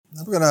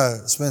I'm going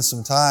to spend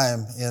some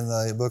time in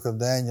the book of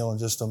Daniel in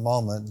just a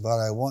moment, but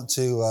I want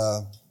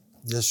to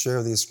just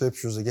share these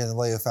scriptures again and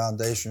lay a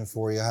foundation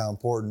for you how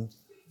important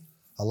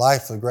a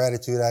life of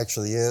gratitude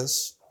actually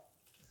is.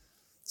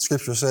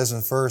 Scripture says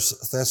in 1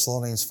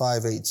 Thessalonians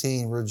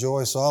 5:18,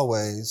 rejoice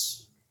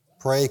always,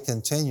 pray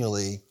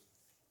continually,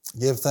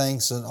 give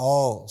thanks in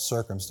all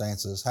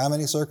circumstances. How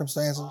many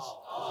circumstances?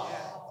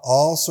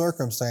 All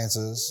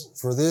circumstances,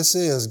 for this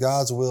is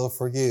God's will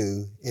for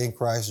you in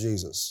Christ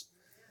Jesus.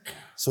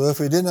 So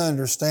if we didn't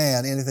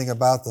understand anything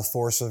about the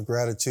force of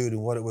gratitude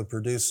and what it would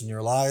produce in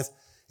your life,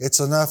 it's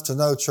enough to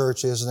know,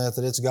 church, isn't it,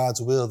 that it's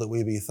God's will that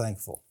we be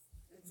thankful.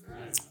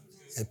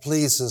 It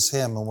pleases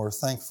Him and we're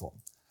thankful.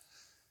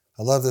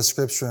 I love this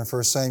scripture in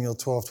 1 Samuel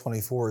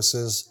 12:24. It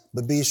says,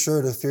 but be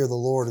sure to fear the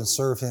Lord and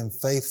serve Him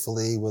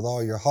faithfully with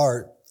all your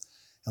heart.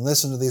 And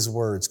listen to these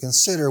words.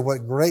 Consider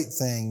what great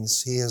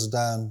things He has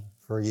done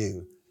for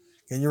you.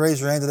 Can you raise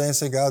your hand today and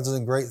say, God's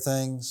done great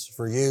things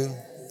for you?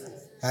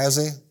 Has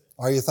He?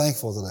 Are you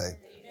thankful today?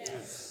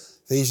 Amen.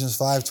 Ephesians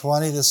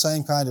 5:20, the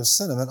same kind of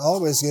sentiment,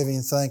 always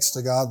giving thanks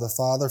to God the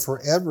Father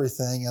for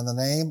everything in the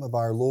name of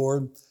our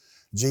Lord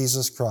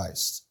Jesus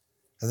Christ.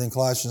 And then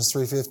Colossians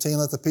 3:15,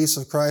 let the peace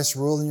of Christ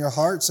rule in your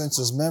heart, since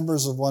as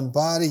members of one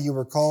body you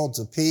were called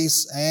to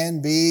peace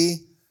and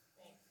be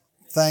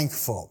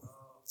thankful.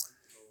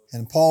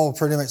 And Paul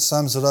pretty much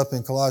sums it up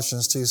in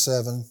Colossians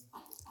 2:7.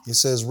 He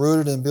says,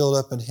 rooted and built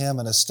up in Him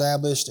and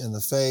established in the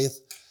faith,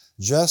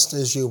 just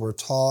as you were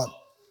taught,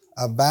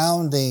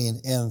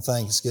 abounding in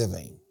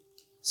thanksgiving.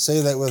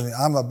 Say that with me.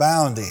 I'm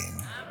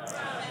abounding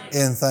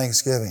in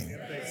thanksgiving.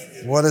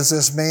 What does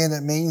this mean?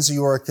 It means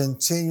you are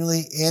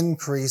continually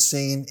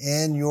increasing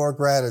in your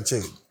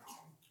gratitude.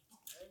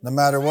 No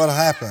matter what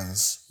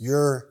happens,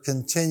 you're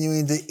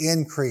continuing to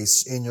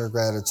increase in your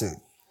gratitude.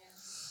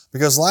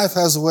 Because life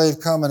has a way of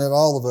coming at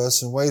all of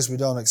us in ways we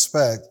don't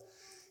expect.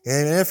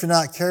 And if you're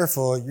not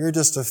careful, you're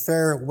just a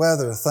fair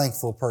weather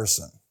thankful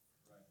person.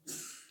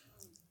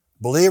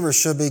 Believers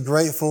should be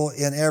grateful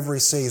in every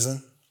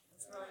season,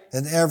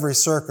 in every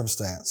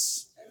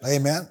circumstance.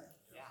 Amen?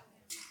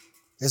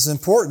 It's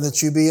important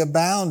that you be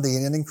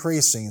abounding and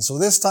increasing. So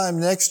this time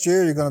next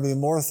year, you're going to be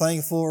more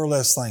thankful or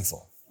less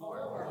thankful?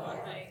 More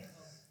thankful.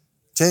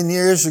 10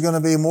 years, you're going to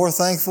be more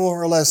thankful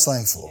or less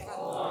thankful?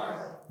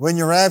 More. When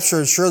you're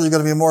raptured, surely you're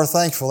going to be more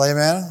thankful.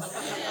 Amen?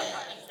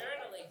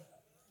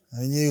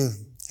 And you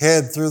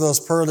head through those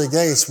pearly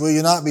gates, will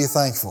you not be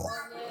thankful?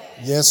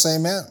 Yes,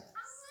 amen.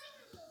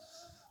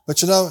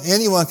 But you know,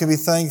 anyone can be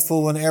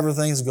thankful when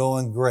everything's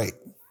going great.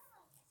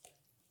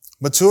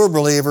 Mature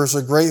believers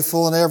are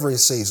grateful in every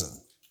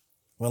season,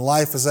 when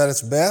life is at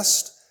its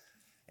best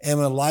and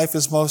when life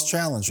is most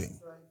challenging.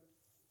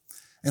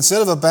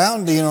 Instead of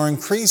abounding or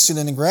increasing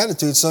in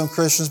gratitude, some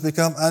Christians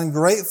become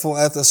ungrateful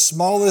at the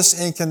smallest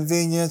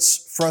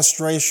inconvenience,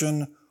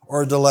 frustration,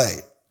 or delay.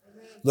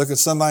 Look at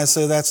somebody and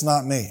say, that's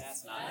not me.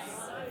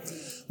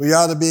 We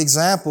ought to be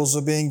examples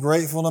of being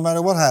grateful no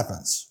matter what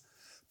happens.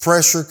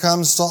 Pressure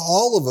comes to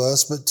all of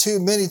us, but too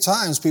many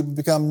times people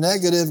become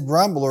negative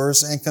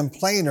grumblers and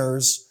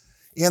complainers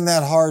in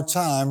that hard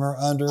time or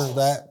under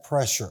that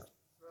pressure.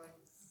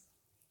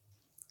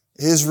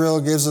 Israel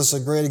gives us a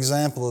great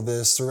example of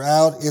this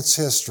throughout its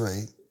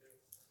history.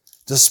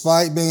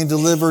 Despite being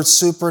delivered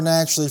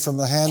supernaturally from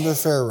the hand of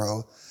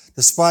Pharaoh,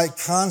 despite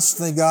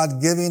constantly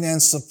God giving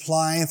and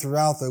supplying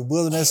throughout the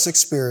wilderness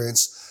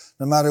experience,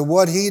 no matter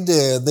what He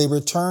did, they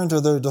returned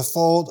to their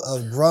default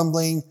of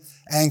grumbling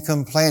and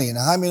complaining.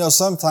 Now, how many know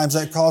sometimes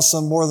that costs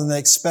them more than they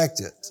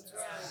expected?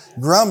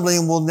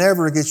 Grumbling will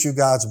never get you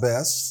God's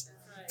best.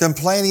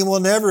 Complaining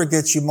will never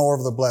get you more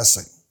of the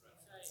blessing.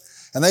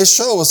 And they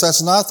show us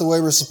that's not the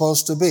way we're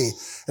supposed to be.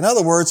 In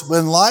other words,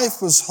 when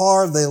life was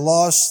hard, they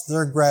lost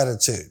their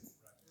gratitude.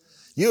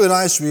 You and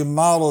I should be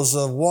models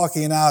of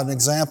walking out an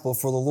example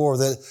for the Lord,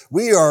 that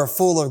we are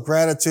full of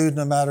gratitude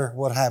no matter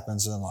what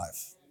happens in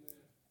life.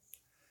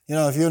 You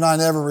know, if you and I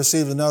never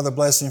received another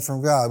blessing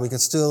from God, we can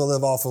still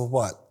live off of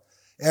what?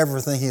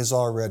 Everything He's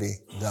already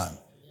done.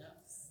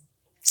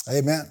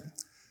 Amen.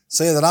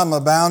 Say that I'm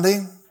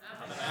abounding.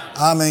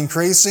 I'm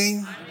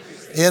increasing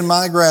in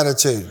my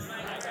gratitude.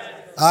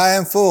 I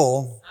am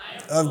full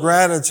of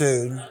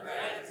gratitude,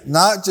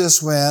 not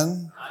just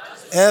when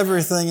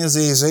everything is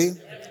easy,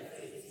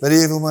 but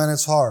even when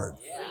it's hard.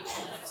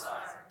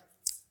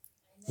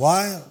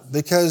 Why?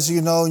 Because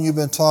you know and you've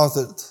been taught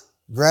that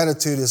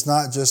gratitude is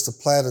not just a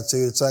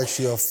platitude, it's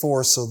actually a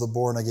force of the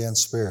born-again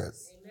spirit.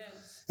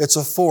 It's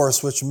a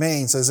force, which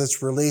means as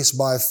it's released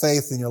by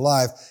faith in your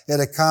life, it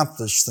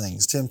accomplishes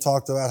things. Tim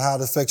talked about how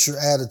it affects your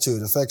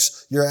attitude. It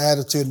affects your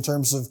attitude in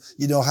terms of,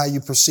 you know, how you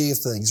perceive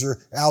things, your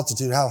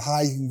altitude, how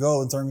high you can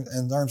go in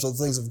terms of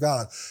the things of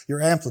God,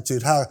 your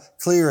amplitude, how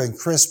clear and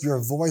crisp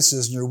your voice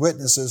is and your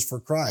witness is for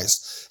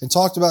Christ. And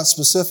talked about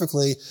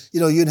specifically, you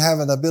know, you'd have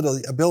an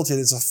ability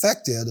that's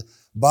affected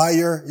by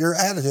your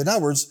attitude. In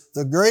other words,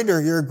 the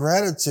greater your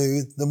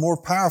gratitude, the more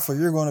powerful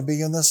you're going to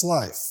be in this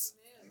life.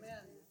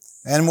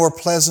 And more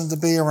pleasant to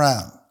be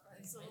around.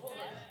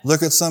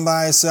 Look at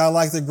somebody and say, I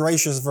like the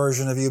gracious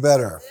version of you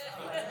better.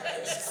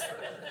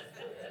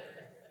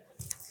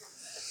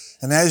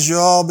 And as you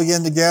all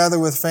begin to gather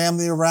with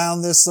family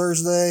around this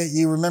Thursday,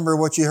 you remember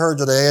what you heard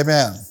today.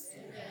 Amen.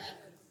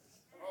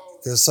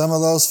 Because some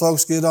of those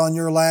folks get on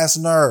your last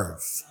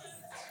nerve.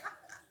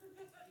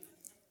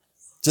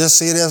 Just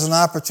see it as an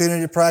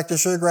opportunity to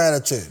practice your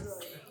gratitude.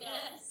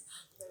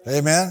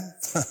 Amen?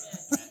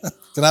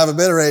 Can I have a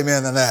better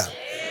amen than that?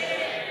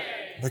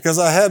 Because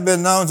I have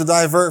been known to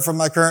divert from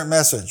my current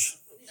message.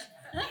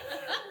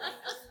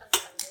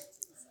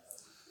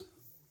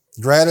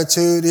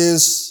 Gratitude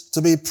is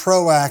to be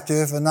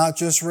proactive and not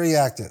just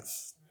reactive.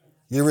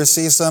 You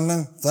receive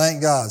something,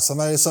 thank God.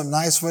 Somebody did something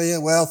nice for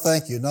you, well,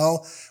 thank you.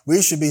 No,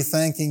 we should be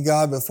thanking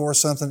God before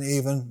something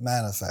even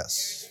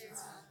manifests.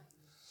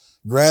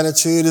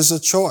 Gratitude is a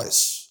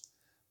choice.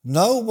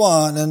 No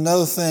one and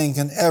no thing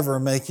can ever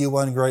make you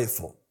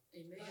ungrateful.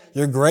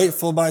 You're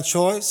grateful by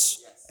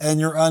choice and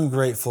you're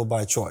ungrateful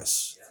by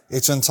choice.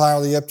 It's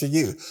entirely up to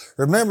you.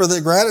 Remember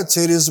that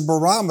gratitude is a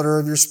barometer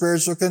of your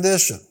spiritual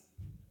condition.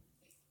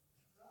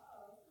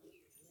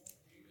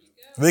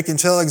 We can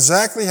tell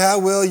exactly how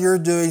well you're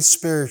doing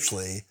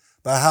spiritually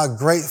by how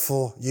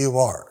grateful you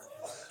are.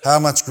 How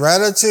much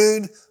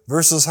gratitude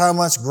versus how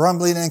much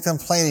grumbling and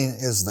complaining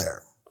is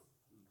there.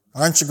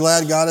 Aren't you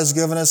glad God has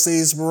given us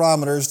these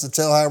barometers to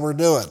tell how we're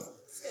doing?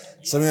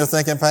 Some of you are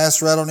thinking,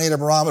 Pastor, I don't need a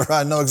barometer.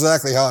 I know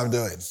exactly how I'm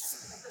doing.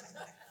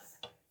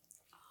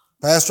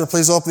 Pastor,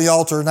 please open the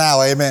altar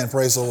now. Amen.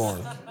 Praise the Lord.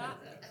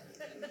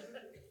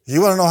 If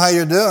you want to know how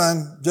you're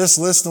doing, just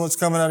listen to what's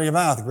coming out of your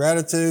mouth.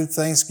 Gratitude,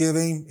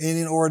 thanksgiving, in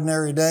an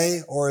ordinary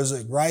day, or is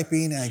it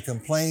griping and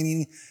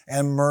complaining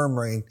and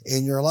murmuring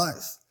in your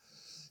life?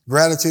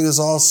 Gratitude is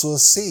also a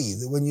seed.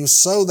 When you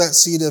sow that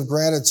seed of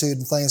gratitude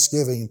and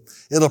thanksgiving,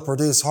 it'll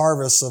produce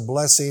harvests of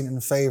blessing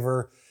and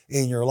favor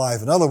in your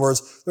life. In other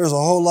words, there's a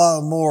whole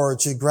lot more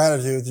to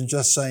gratitude than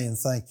just saying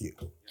thank you.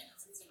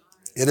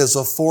 It is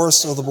a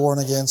force of the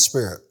born-again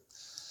spirit.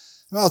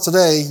 Well,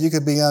 today you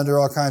could be under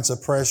all kinds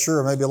of pressure,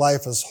 or maybe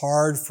life is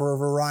hard for a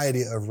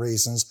variety of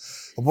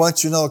reasons. I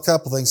want you to know a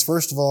couple things.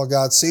 First of all,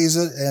 God sees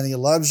it and He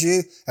loves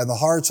you, and the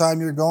hard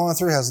time you're going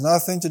through has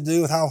nothing to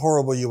do with how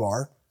horrible you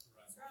are.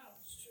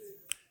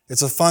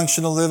 It's a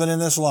function of living in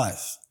this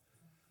life.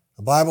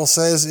 The Bible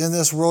says, in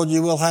this world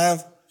you will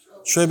have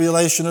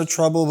tribulation or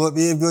trouble, but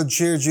be of good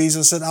cheer.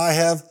 Jesus said, I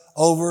have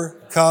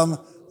overcome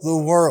the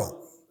world.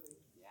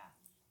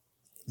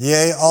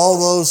 Yea, all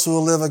those who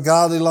will live a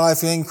godly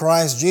life in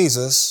Christ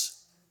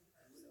Jesus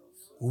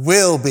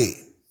will be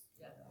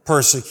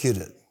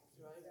persecuted.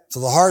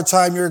 So the hard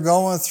time you're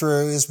going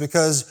through is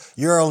because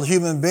you're a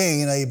human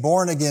being, a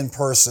born-again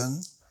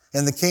person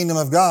in the kingdom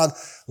of God,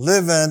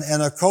 living in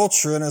a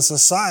culture and a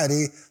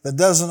society that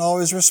doesn't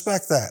always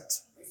respect that.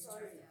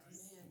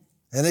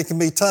 And it can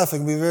be tough. It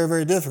can be very,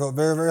 very difficult,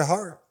 very, very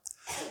hard.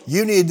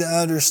 You need to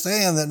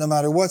understand that no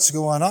matter what's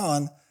going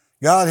on,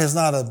 God has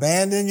not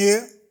abandoned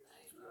you.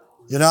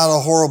 You're not a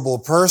horrible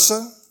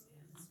person.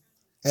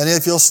 And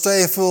if you'll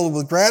stay filled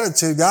with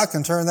gratitude, God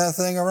can turn that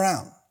thing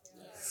around.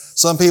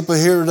 Some people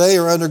here today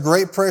are under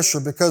great pressure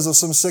because of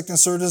some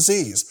sickness or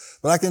disease.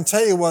 But I can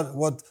tell you what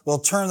will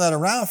turn that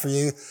around for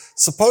you.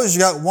 Suppose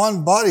you got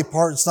one body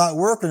part that's not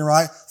working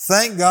right.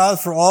 Thank God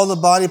for all the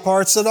body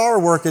parts that are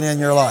working in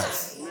your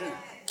life.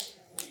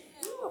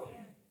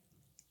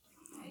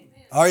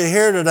 Are you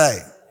here today?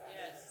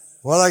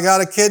 Well, I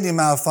got a kidney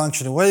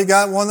malfunctioning. Well, you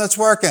got one that's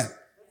working.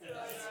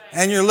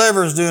 And your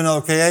liver's doing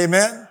okay.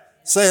 Amen?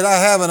 Say it, I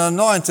have an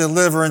anointed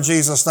liver in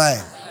Jesus'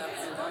 name.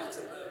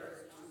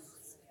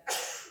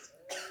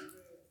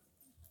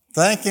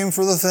 Thank Him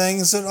for the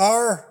things that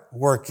are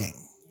working.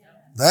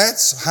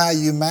 That's how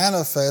you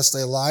manifest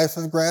a life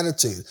of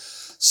gratitude.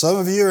 Some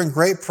of you are in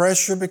great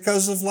pressure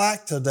because of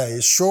lack today,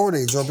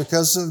 shortage, or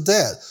because of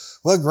debt.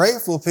 Well,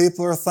 grateful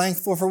people are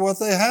thankful for what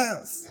they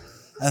have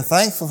and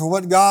thankful for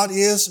what God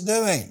is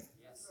doing.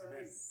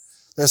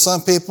 There's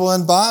some people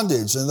in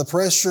bondage, and the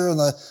pressure and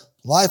the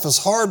life is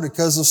hard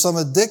because of some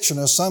addiction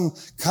or some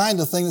kind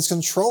of thing that's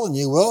controlling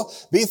you. Well,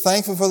 be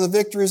thankful for the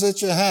victories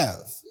that you have.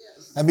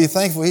 And be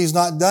thankful He's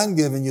not done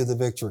giving you the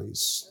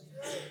victories.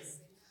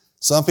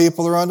 Some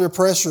people are under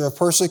pressure of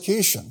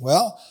persecution.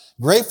 Well,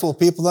 grateful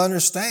people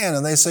understand,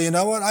 and they say, you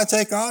know what? I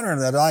take honor in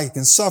that I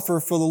can suffer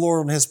for the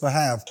Lord on His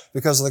behalf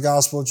because of the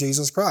gospel of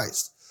Jesus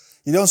Christ.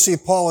 You don't see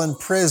Paul in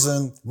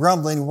prison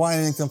grumbling,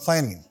 whining, and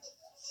complaining.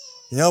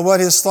 You know what?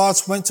 His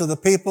thoughts went to the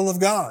people of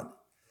God.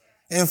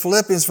 In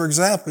Philippians, for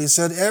example, he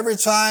said, every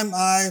time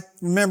I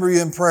remember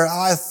you in prayer,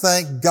 I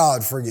thank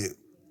God for you.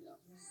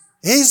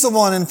 He's the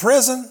one in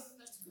prison,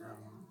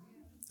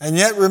 and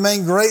yet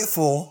remain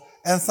grateful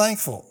and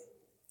thankful.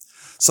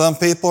 Some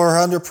people are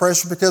under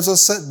pressure because of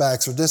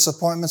setbacks or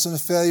disappointments and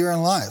failure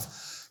in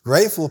life.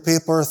 Grateful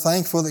people are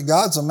thankful that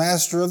God's a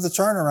master of the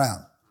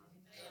turnaround.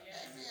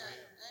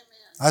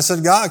 I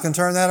said, God can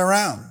turn that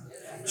around.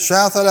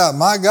 Shout that out.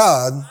 My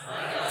God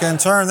can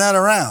turn that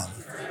around.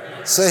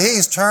 Say,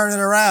 He's turning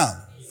around.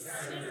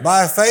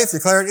 By faith,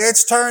 declared,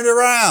 it's turned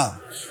around.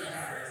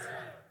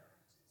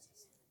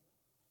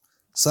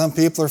 Some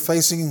people are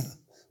facing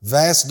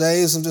Vast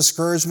days of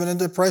discouragement and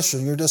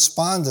depression. You're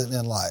despondent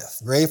in life.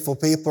 Grateful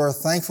people are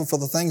thankful for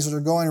the things that are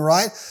going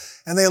right,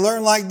 and they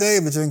learn like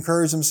David to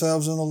encourage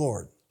themselves in the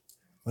Lord.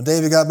 When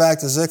David got back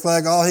to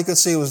Ziklag, all he could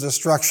see was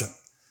destruction.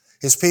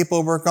 His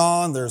people were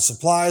gone, their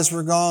supplies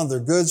were gone, their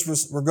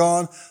goods were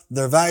gone,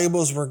 their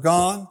valuables were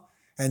gone,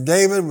 and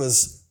David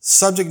was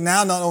subject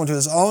now not only to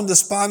his own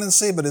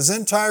despondency, but his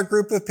entire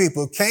group of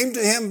people came to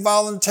him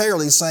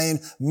voluntarily saying,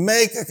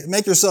 make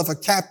yourself a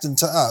captain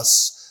to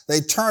us.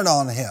 They turned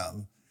on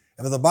him.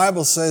 And the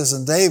Bible says,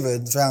 and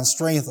David found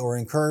strength or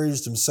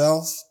encouraged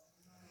himself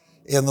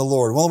in the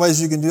Lord. One of the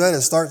ways you can do that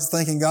is start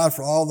thanking God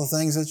for all the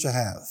things that you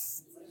have.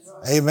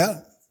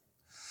 Amen.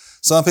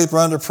 Some people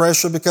are under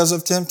pressure because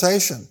of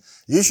temptation.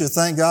 You should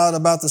thank God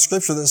about the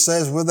scripture that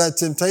says with that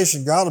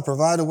temptation, God will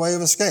provide a way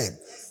of escape.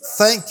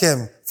 Thank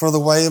Him for the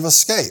way of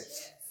escape,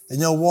 and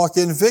you'll walk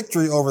in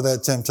victory over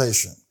that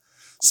temptation.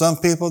 Some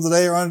people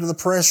today are under the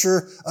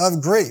pressure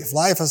of grief.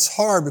 Life is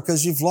hard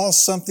because you've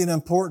lost something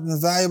important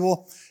and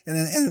valuable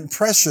and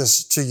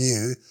precious to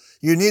you.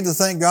 You need to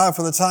thank God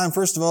for the time,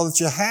 first of all, that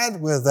you had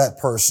with that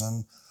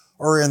person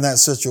or in that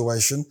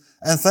situation,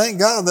 and thank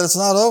God that it's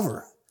not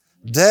over.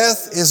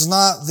 Death is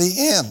not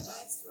the end.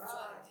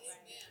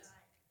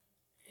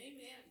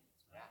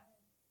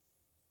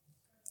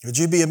 Would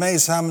you be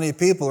amazed how many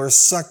people are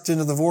sucked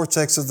into the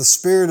vortex of the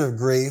spirit of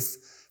grief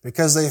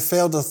because they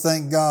failed to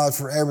thank God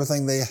for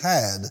everything they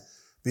had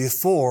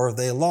before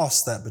they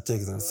lost that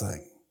particular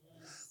thing?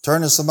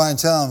 Turn to somebody and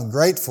tell them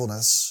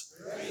gratefulness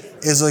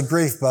is a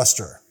grief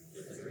buster.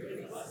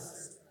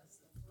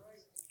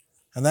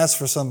 And that's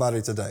for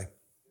somebody today.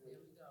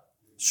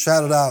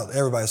 Shout it out.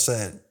 Everybody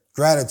say it.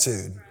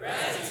 Gratitude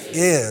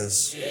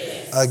is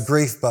a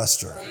grief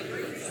buster.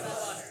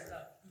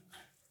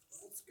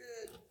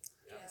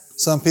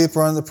 Some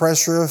people are under the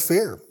pressure of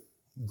fear.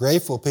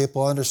 Grateful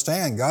people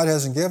understand God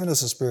hasn't given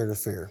us a spirit of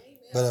fear,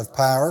 but of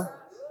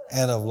power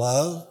and of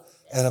love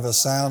and of a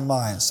sound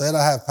mind. Say it,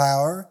 I have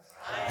power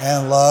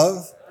and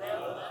love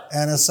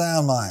and a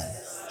sound mind.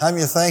 How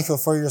many are thankful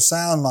for your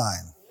sound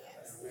mind?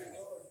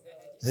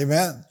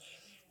 Amen.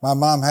 My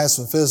mom has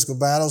some physical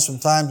battles from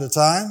time to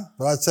time,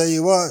 but I tell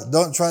you what,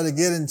 don't try to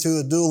get into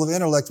a duel of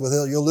intellect with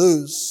her. You'll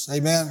lose.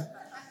 Amen.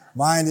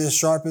 Mind is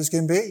sharp as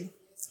can be.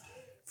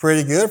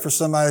 Pretty good for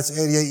somebody that's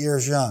 88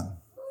 years young.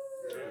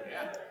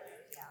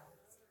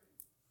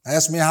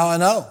 Ask me how I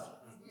know.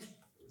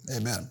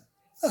 Amen.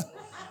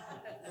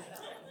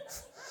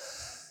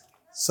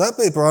 Some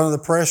people are under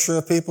the pressure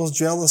of people's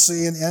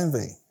jealousy and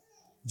envy.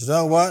 But you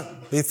know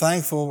what? Be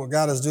thankful what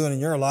God is doing in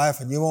your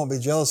life, and you won't be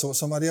jealous of what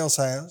somebody else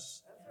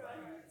has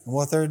and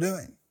what they're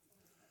doing.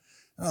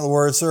 In other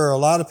words, there are a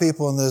lot of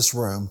people in this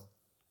room,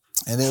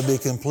 and it would be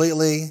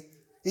completely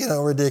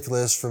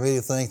ridiculous for me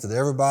to think that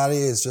everybody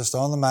is just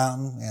on the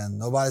mountain and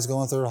nobody's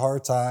going through a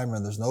hard time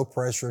and there's no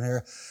pressure in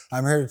here.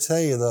 I'm here to tell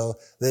you, though,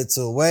 that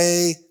the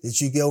way that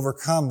you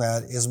overcome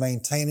that is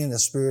maintaining a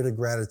spirit of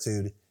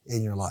gratitude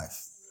in your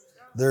life.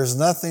 There's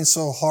nothing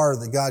so hard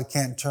that God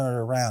can't turn it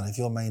around if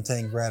you'll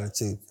maintain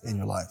gratitude in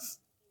your life.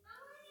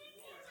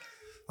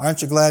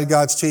 Aren't you glad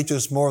God's teaching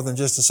us more than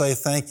just to say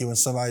thank you when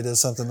somebody does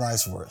something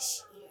nice for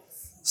us?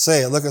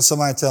 Say it. Look at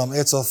somebody and tell them,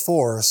 it's a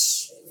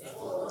force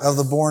of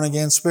the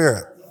born-again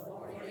spirit.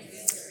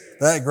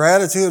 That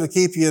gratitude will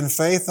keep you in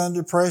faith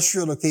under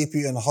pressure. It'll keep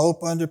you in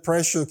hope under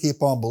pressure. It'll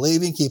keep on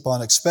believing, keep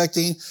on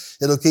expecting.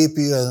 It'll keep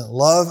you in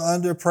love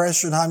under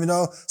pressure. And how many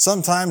know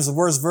sometimes the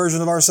worst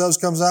version of ourselves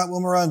comes out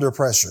when we're under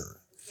pressure.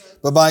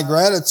 But by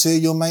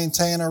gratitude, you'll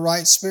maintain a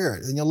right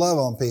spirit and you'll love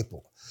on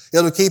people.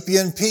 It'll keep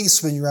you in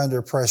peace when you're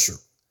under pressure.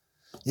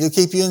 It'll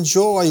keep you in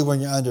joy when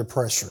you're under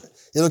pressure.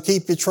 It'll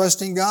keep you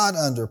trusting God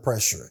under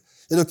pressure.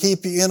 It'll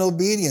keep you in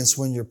obedience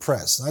when you're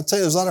pressed. And I tell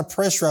you, there's a lot of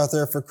pressure out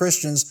there for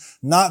Christians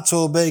not to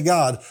obey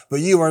God,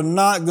 but you are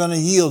not going to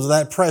yield to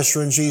that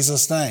pressure in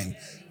Jesus' name.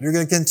 You're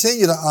going to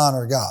continue to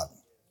honor God.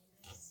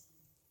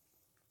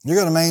 You're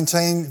going to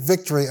maintain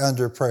victory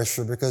under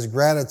pressure because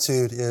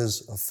gratitude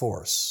is a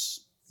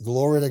force.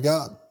 Glory to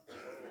God.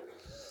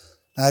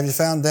 Now, have you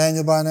found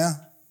Daniel by now?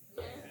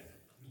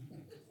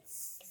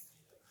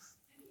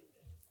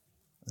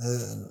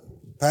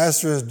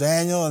 Pastor, is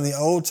Daniel in the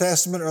Old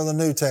Testament or the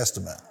New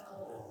Testament?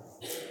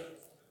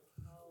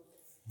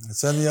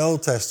 It's in the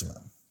Old Testament.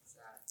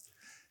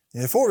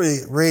 Before we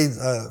read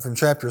from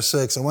chapter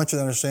 6, I want you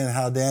to understand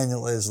how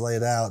Daniel is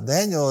laid out.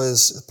 Daniel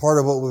is part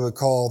of what we would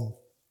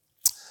call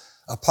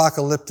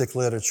apocalyptic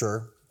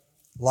literature,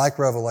 like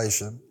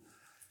Revelation.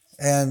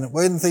 And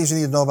one of the things you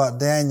need to know about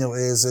Daniel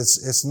is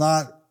it's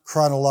not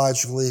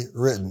chronologically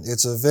written.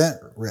 It's event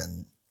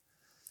written.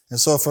 And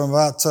so from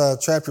about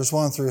chapters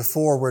 1 through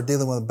 4, we're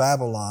dealing with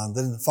Babylon.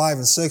 Then 5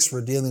 and 6,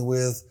 we're dealing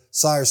with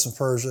Cyrus and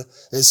Persia.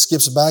 It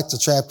skips back to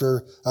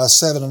chapter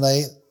 7 and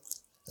 8.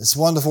 It's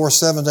 1 to 4,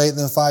 7 to 8,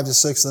 then 5 to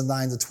 6, then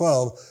 9 to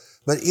 12.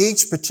 But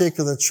each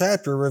particular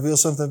chapter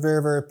reveals something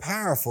very, very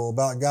powerful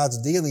about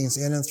God's dealings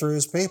in and through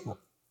His people.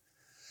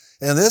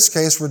 In this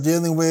case, we're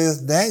dealing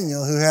with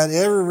Daniel, who had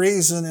every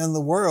reason in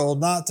the world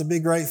not to be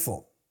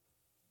grateful.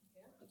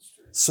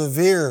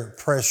 Severe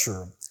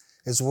pressure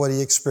is what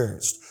he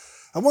experienced.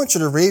 I want you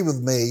to read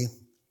with me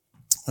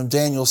from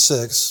Daniel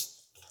 6.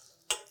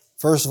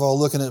 First of all,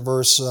 looking at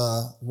verse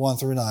 1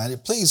 through 9.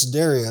 It pleased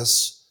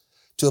Darius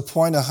to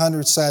appoint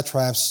 100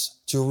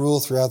 satraps to rule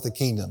throughout the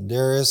kingdom.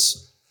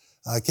 Darius,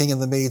 king of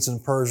the Medes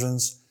and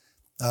Persians,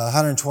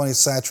 120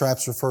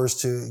 satraps refers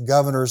to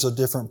governors of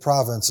different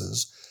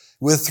provinces,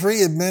 with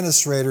 3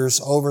 administrators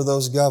over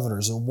those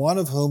governors, and one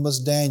of whom was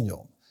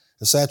Daniel.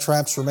 The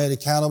satraps were made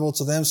accountable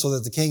to them so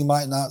that the king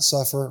might not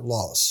suffer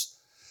loss.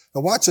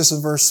 But watch this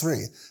in verse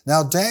 3.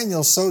 Now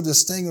Daniel so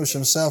distinguished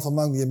himself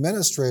among the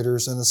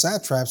administrators and the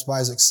satraps by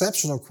his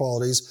exceptional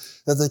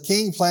qualities that the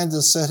king planned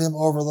to set him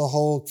over the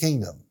whole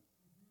kingdom.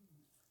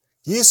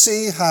 You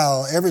see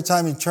how every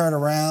time you turn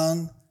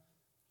around,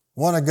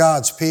 one of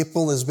God's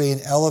people is being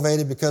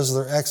elevated because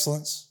of their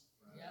excellence?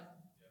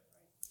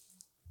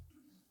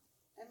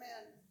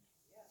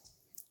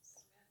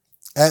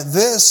 At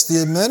this,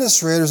 the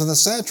administrators and the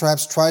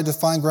satraps tried to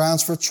find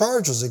grounds for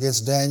charges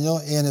against Daniel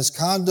in his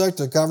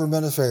conduct of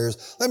government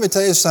affairs. Let me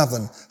tell you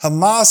something.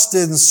 Hamas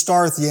didn't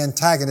start the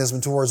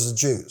antagonism towards the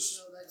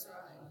Jews.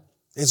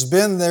 It's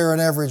been there in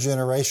every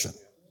generation.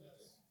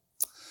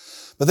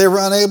 But they were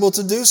unable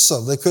to do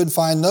so. They could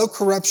find no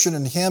corruption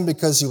in him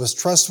because he was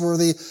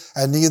trustworthy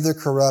and neither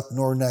corrupt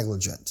nor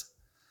negligent.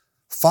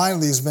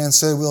 Finally, these men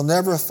said, we'll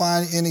never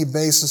find any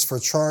basis for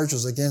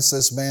charges against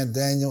this man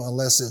Daniel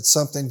unless it's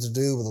something to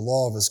do with the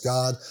law of his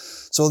God.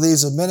 So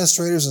these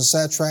administrators and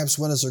satraps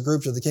went as a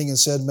group to the king and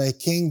said, may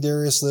King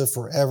Darius live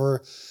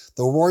forever.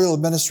 The royal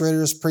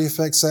administrators,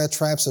 prefects,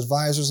 satraps,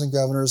 advisors, and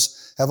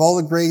governors have all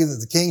agreed that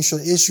the king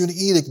should issue an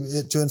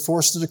edict to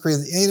enforce the decree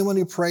that anyone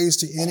who prays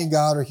to any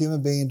god or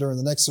human being during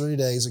the next 30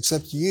 days,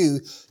 except you,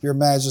 your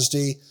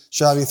majesty,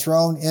 shall be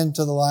thrown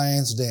into the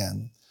lion's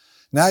den.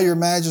 Now your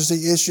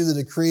majesty issue the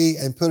decree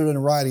and put it in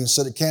writing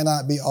so that it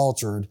cannot be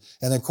altered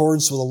in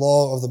accordance with the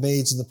law of the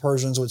Medes and the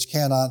Persians, which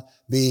cannot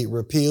be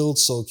repealed.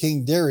 So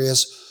King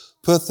Darius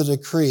put the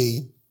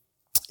decree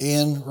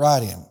in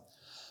writing.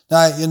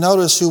 Now you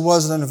notice who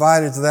wasn't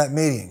invited to that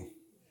meeting.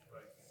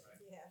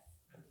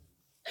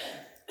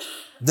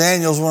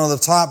 Daniel's one of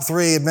the top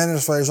 3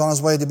 administrators on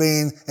his way to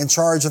being in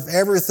charge of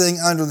everything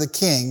under the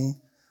king,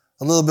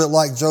 a little bit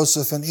like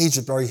Joseph in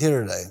Egypt. Are you here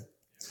today?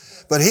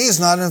 But he's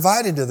not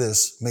invited to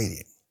this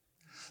meeting.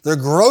 They're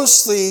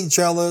grossly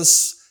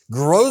jealous,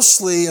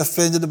 grossly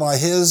offended by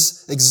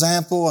his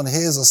example and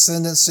his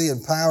ascendancy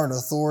and power and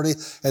authority,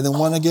 and they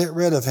want to get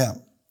rid of him.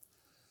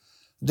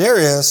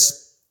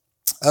 Darius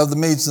of the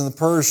Medes and the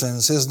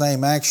Persians, his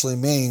name actually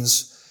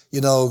means,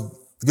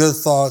 good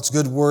thoughts,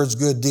 good words,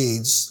 good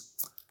deeds,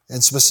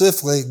 and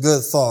specifically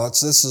good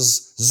thoughts. This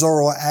is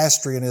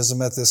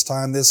Zoroastrianism at this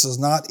time. This is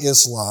not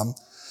Islam.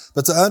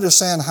 But to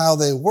understand how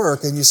they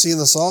work, and you see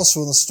this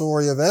also in the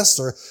story of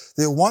Esther,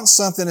 that once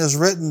something is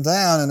written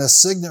down and a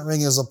signet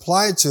ring is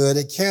applied to it,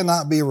 it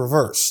cannot be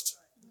reversed.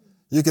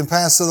 You can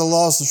pass other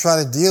laws to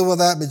try to deal with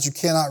that, but you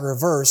cannot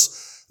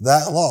reverse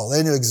that law.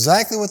 They knew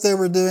exactly what they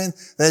were doing.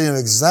 They knew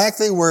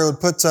exactly where it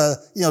would put,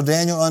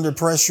 Daniel under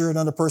pressure and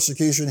under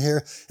persecution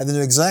here, and they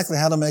knew exactly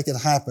how to make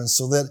it happen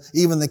so that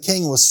even the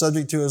king was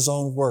subject to his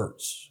own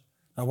words.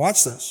 Now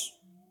watch this.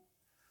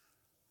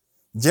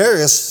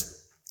 Darius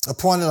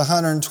appointed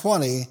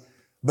 120,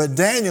 but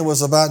Daniel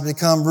was about to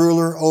become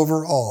ruler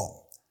over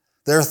all.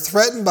 They're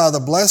threatened by the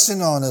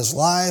blessing on his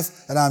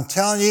life, and I'm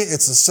telling you,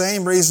 it's the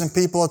same reason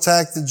people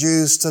attack the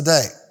Jews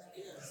today,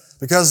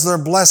 because they're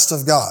blessed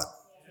of God.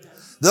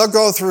 They'll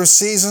go through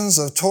seasons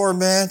of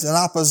torment and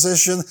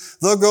opposition.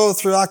 They'll go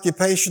through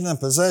occupation and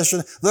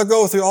possession. They'll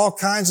go through all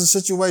kinds of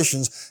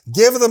situations.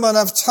 Give them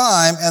enough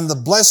time, and the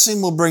blessing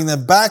will bring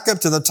them back up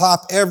to the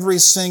top every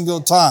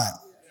single time.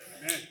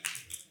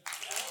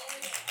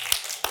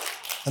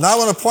 And I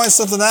want to point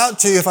something out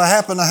to you if I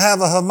happen to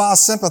have a Hamas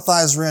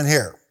sympathizer in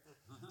here.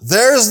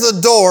 There's the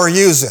door,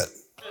 use it.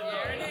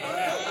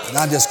 And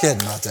I'm just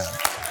kidding about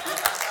that.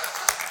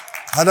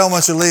 I don't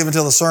want you to leave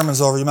until the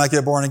sermon's over. You might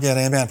get born again.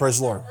 Amen. Praise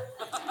the Lord.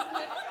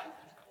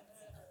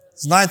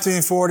 Since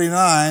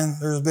 1949,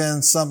 there's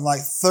been something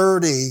like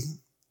 30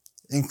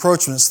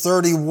 encroachments,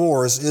 30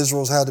 wars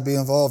Israel's had to be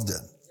involved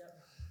in.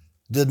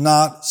 Did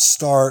not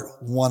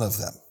start one of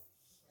them.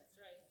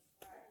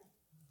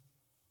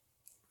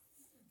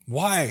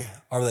 Why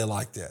are they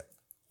like that?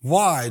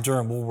 Why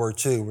during World War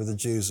II were the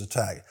Jews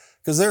attacked?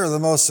 Because they were the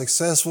most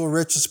successful,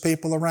 richest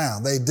people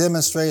around. They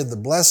demonstrated the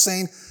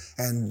blessing,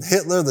 and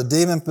Hitler, the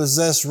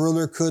demon-possessed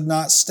ruler, could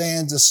not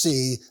stand to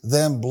see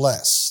them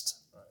blessed.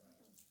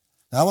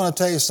 Now, I want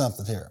to tell you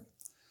something here.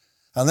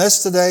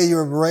 Unless today you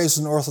were raised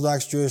in an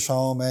Orthodox Jewish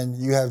home and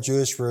you have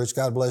Jewish roots,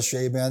 God bless you,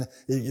 amen.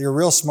 You're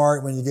real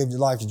smart when you give your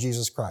life to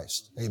Jesus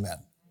Christ, amen.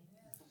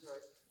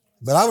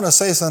 But I want to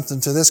say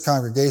something to this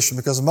congregation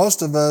because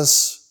most of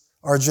us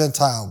are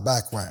Gentile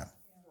background.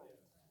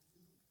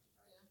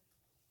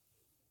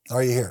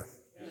 Are you here?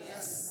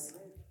 Yes.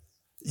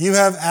 You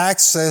have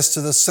access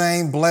to the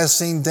same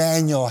blessing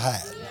Daniel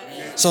had.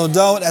 So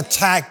don't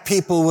attack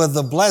people with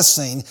the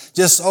blessing.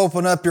 Just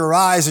open up your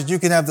eyes that you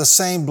can have the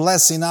same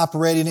blessing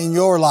operating in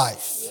your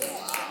life.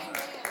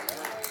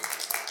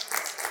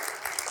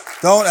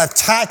 Don't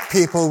attack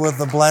people with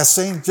the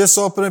blessing. Just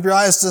open up your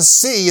eyes to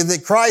see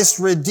that Christ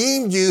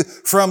redeemed you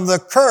from the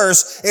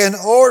curse in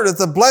order that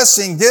the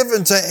blessing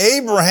given to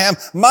Abraham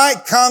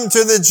might come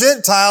to the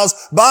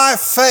Gentiles by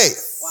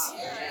faith. Wow.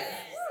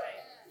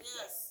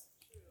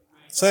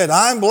 Say it,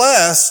 I'm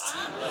blessed,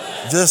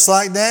 just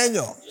like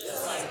Daniel.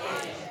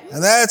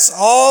 And that's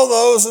all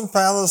those in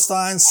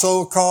Palestine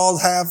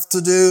so-called have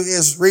to do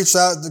is reach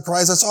out to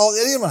Christ. That's all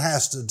anyone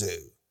has to do.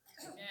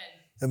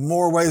 In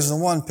more ways than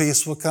one,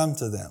 peace will come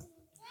to them.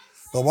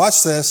 But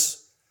watch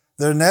this.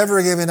 They're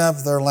never giving up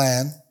their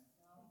land.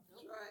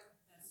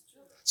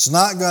 It's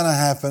not going to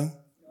happen.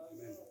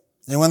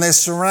 And when they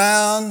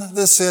surround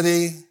the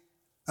city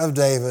of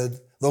David,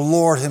 the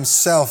Lord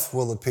himself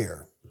will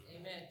appear.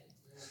 Amen.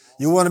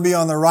 You want to be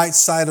on the right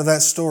side of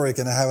that story.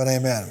 Can I have an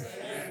amen?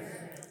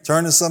 Amen.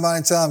 Turn to somebody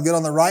and tell them, get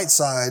on the right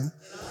side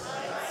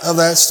of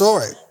that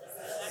story.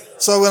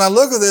 So when I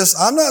look at this,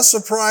 I'm not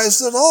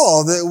surprised at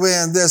all that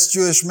when this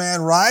Jewish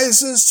man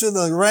rises to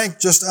the rank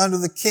just under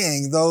the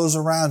king, those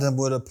around him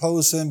would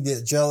oppose him,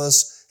 get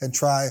jealous, and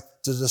try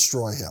to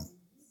destroy him.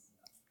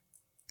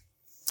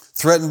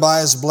 Threatened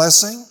by his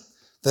blessing,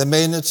 they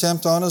made an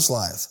attempt on his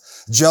life.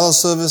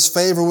 Jealous of his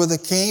favor with the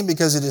king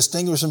because he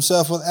distinguished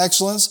himself with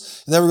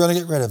excellence, they were going to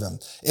get rid of him.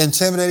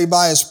 Intimidated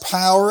by his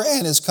power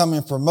and his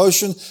coming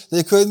promotion,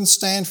 they couldn't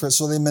stand for it.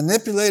 So they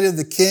manipulated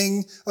the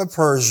king of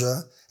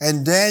Persia.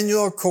 And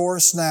Daniel, of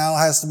course, now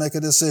has to make a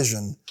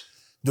decision.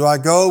 Do I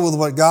go with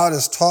what God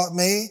has taught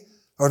me,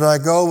 or do I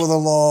go with the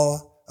law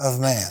of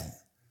man?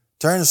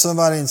 Turn to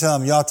somebody and tell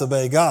them you ought to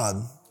obey God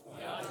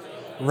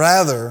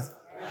rather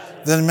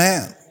than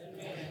man.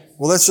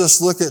 Well, let's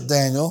just look at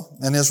Daniel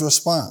and his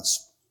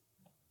response.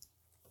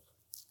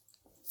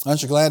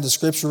 Aren't you glad the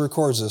Scripture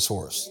records this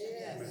for us?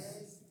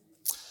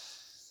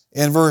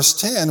 In verse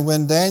 10,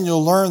 when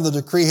Daniel learned the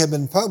decree had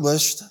been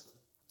published,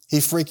 he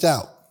freaked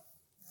out.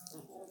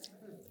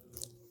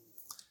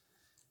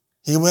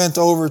 He went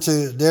over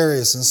to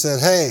Darius and said,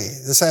 hey,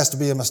 this has to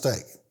be a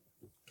mistake.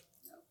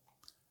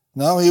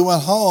 No, he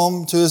went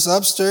home to his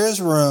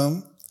upstairs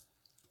room.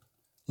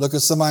 Look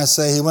at somebody and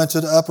say, he went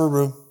to the upper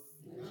room.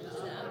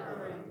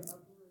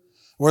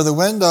 Where the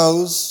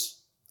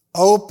windows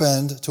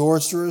opened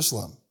towards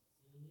Jerusalem.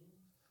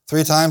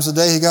 3 times a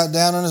day he got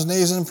down on his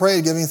knees and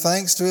prayed, giving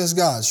thanks to his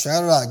God.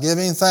 Shout it out,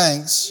 giving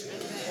thanks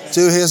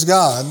to his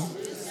God,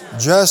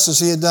 just as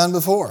he had done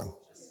before.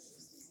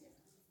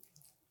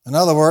 In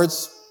other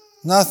words,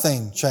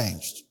 nothing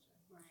changed.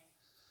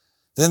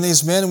 Then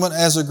these men went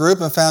as a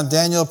group and found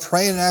Daniel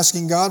praying and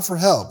asking God for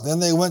help. Then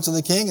they went to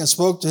the king and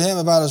spoke to him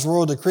about his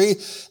royal decree.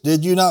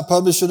 Did you not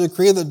publish a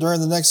decree that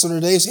during the next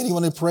 100 days,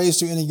 anyone who prays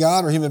to any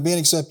god or human being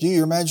except you,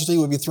 your majesty,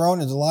 would be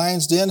thrown into the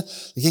lion's den?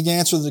 The king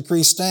answered, the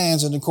decree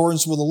stands in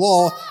accordance with the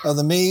law of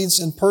the Medes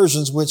and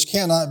Persians, which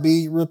cannot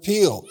be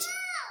repealed.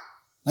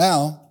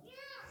 Now,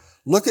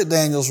 look at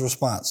Daniel's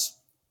response.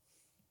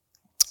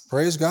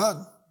 Praise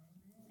God.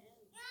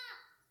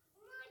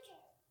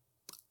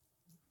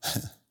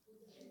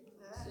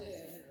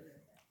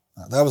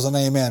 That was an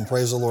amen.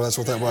 Praise the Lord. That's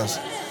what that was.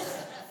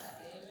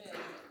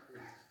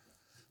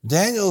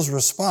 Daniel's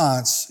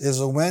response is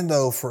a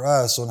window for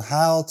us on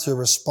how to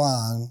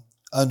respond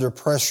under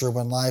pressure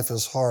when life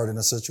is hard in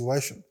a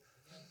situation.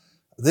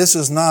 This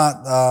is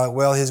not,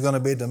 he's going to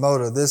be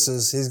demoted. This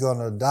is, he's going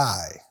to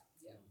die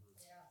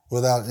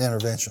without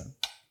intervention.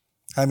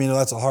 How many know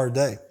that's a hard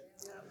day?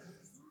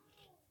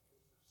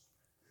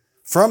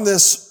 From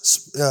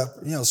this,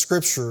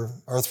 scripture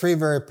are 3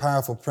 very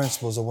powerful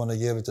principles I want to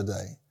give it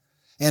today.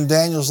 In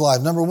Daniel's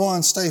life, number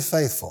 1, stay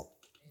faithful,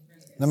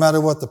 no matter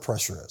what the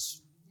pressure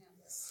is.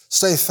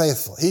 Stay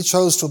faithful. He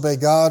chose to obey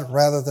God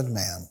rather than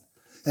man.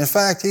 In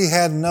fact, he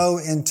had no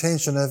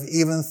intention of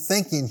even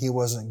thinking he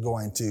wasn't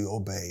going to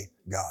obey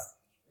God.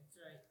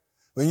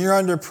 When you're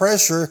under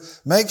pressure,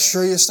 make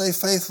sure you stay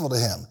faithful to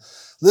him.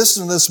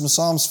 Listen to this from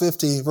Psalms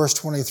 50, verse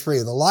 23.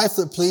 The life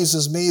that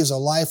pleases me is a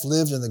life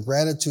lived in the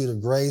gratitude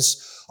of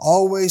grace,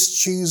 always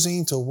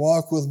choosing to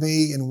walk with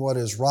me in what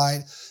is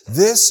right.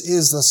 This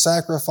is the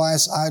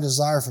sacrifice I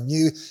desire from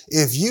you.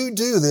 If you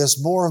do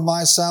this, more of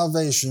my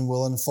salvation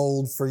will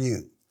unfold for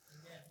you.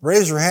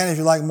 Raise your hand if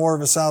you'd like more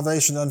of his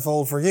salvation to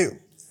unfold for you.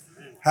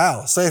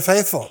 How? Stay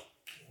faithful.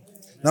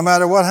 No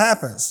matter what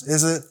happens.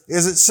 Is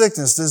it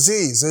sickness,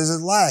 disease? Is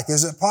it lack?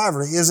 Is it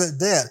poverty? Is it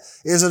debt?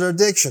 Is it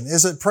addiction?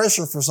 Is it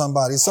pressure for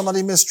somebody? Is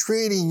somebody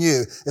mistreating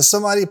you? Is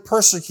somebody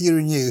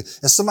persecuting you?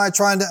 Is somebody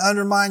trying to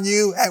undermine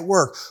you at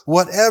work?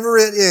 Whatever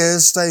it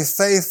is, stay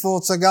faithful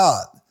to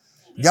God.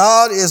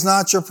 God is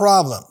not your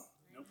problem.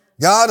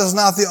 God is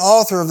not the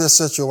author of this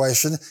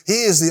situation.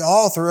 He is the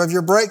author of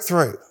your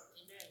breakthrough.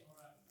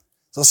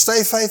 So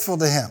stay faithful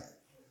to him.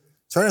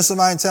 Turn to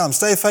somebody and tell him,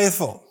 stay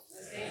faithful.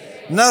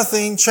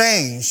 Nothing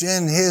changed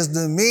in his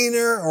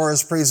demeanor or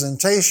his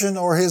presentation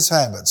or his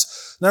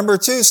habits. Number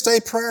 2, stay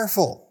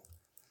prayerful.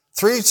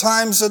 3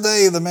 times a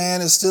day, the man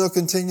is still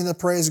continuing to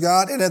praise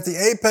God. And at the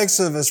apex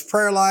of his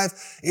prayer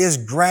life is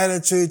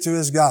gratitude to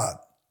his God.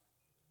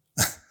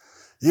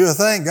 You would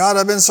think, God,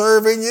 I've been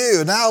serving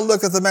you. Now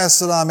look at the mess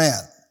that I'm in.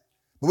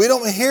 But we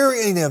don't hear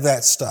any of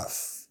that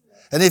stuff.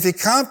 And if he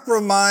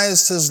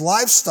compromised his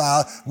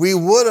lifestyle, we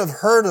would have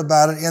heard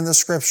about it in the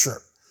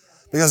scripture.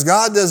 Because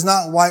God does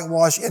not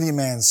whitewash any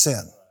man's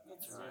sin.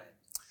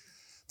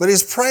 But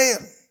he's praying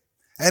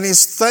and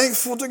he's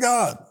thankful to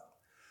God.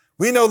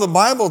 We know the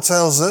Bible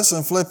tells us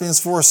in Philippians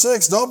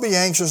 4:6, don't be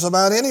anxious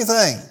about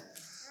anything,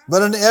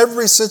 but in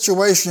every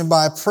situation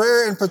by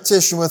prayer and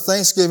petition with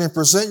thanksgiving,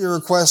 present your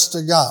requests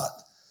to God.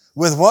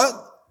 With what?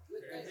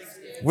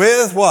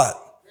 With what?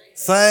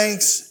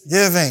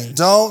 Thanksgiving.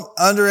 Don't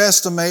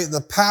underestimate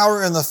the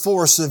power and the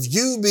force of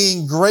you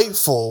being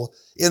grateful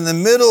in the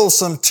middle of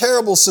some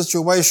terrible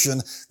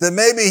situation that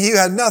maybe you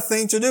had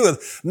nothing to do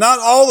with. Not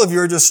all of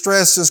your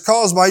distress is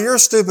caused by your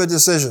stupid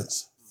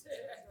decisions.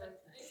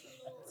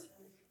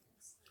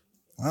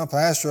 Well,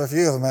 Pastor, a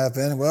few of them have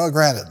been. Well,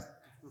 granted.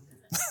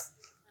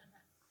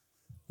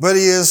 But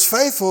he is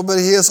faithful, but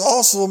he is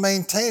also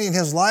maintaining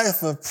his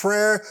life of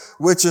prayer,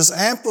 which is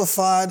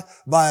amplified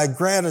by a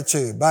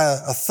gratitude, by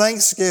a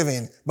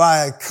thanksgiving,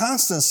 by a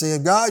constancy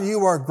of God,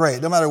 you are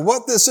great. No matter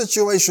what this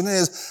situation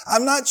is,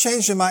 I'm not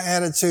changing my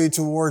attitude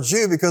towards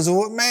you because of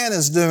what man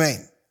is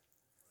doing.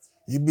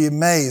 You'd be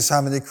amazed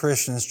how many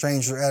Christians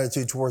change their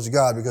attitude towards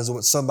God because of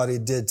what somebody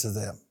did to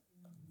them.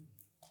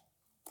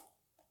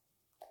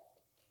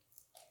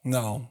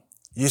 No,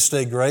 you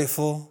stay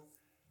grateful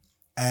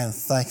and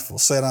thankful.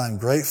 Said, I'm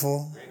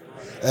grateful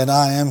and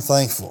I am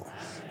thankful.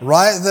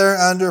 Right there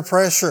under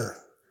pressure.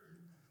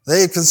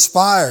 They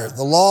conspired.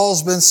 The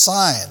law's been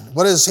signed.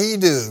 What does he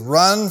do?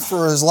 Run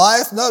for his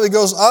life? No, he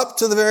goes up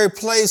to the very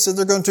place that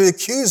they're going to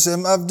accuse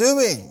him of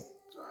doing.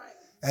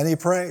 And he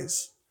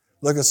prays.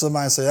 Look at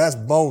somebody and say, that's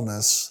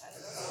boldness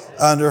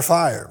under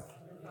fire.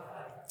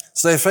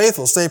 Stay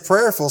faithful, stay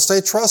prayerful,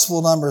 stay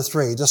trustful, number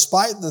 3.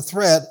 Despite the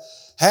threat,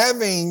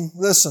 having,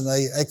 listen,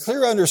 a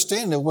clear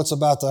understanding of what's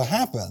about to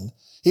happen,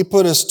 he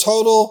put his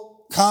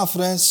total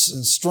confidence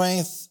and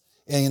strength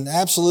in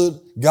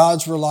absolute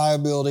God's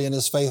reliability and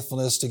his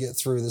faithfulness to get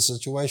through the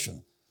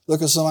situation.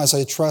 Look at somebody and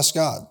say, trust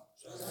God.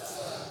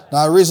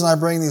 Now, the reason I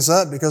bring these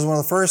up, because one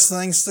of the first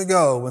things to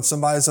go when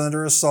somebody's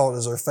under assault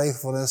is their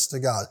faithfulness to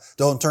God.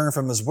 Don't turn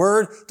from his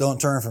word. Don't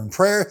turn from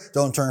prayer.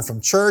 Don't turn from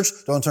church.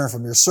 Don't turn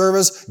from your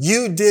service.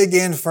 You dig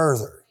in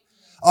further.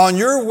 On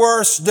your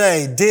worst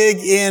day, dig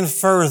in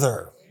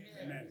further.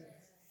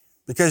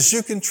 Because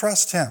you can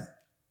trust him.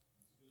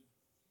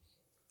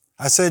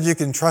 I said you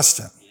can trust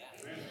him.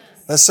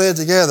 Let's say it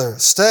together.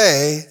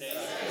 Stay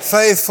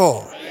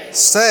faithful.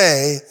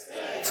 Stay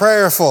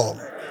prayerful.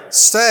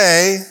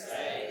 Stay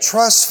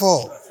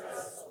trustful.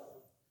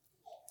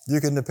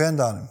 You can depend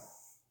on him.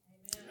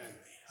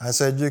 I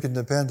said you can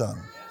depend on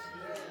him.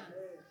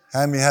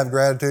 How many have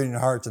gratitude in your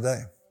heart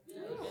today?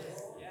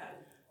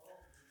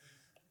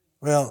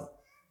 Well,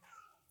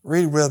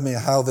 read with me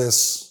how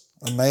this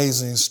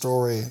amazing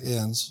story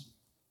ends.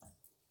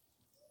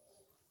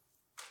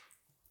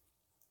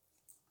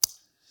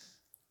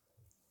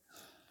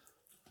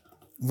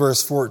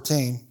 Verse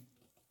 14,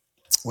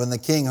 when the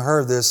king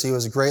heard this, he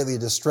was greatly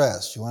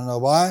distressed. You want to know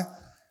why?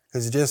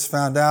 Because he just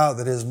found out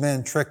that his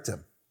men tricked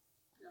him,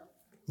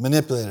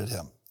 manipulated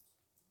him,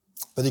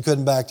 but he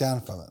couldn't back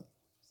down from it.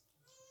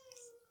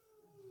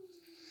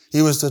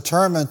 He was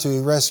determined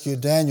to rescue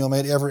Daniel,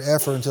 made every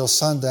effort until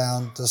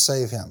sundown to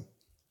save him.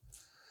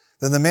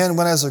 Then the men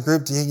went as a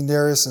group to King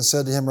Darius and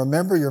said to him,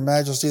 remember, your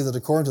majesty, that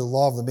according to the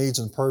law of the Medes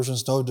and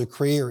Persians, no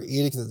decree or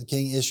edict that the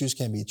king issues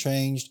can be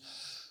changed.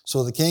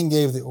 So the king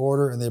gave the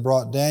order, and they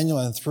brought Daniel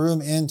and threw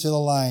him into the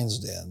lion's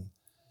den.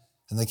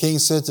 And the king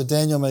said to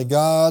Daniel,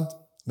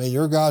 may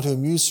your God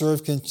whom you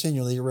serve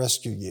continually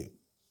rescue you.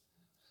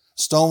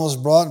 A stone was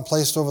brought and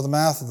placed over the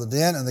mouth of the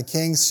den, and the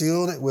king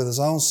sealed it with his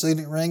own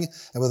signet ring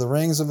and with the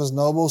rings of his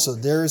nobles, so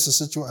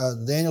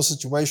that Daniel's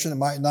situation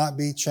might not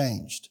be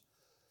changed.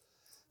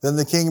 Then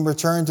the king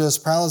returned to his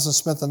palace and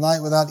spent the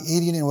night without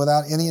eating and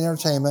without any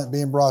entertainment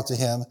being brought to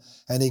him,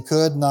 and he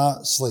could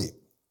not sleep.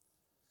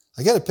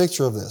 I get a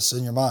picture of this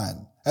in your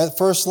mind. At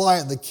first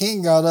light, the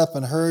king got up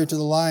and hurried to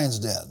the lion's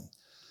den.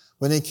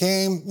 When he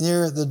came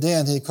near the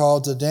den, he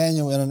called to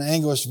Daniel in an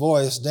anguished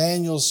voice,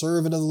 Daniel,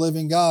 servant of the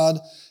living God,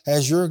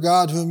 has your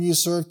God whom you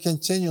serve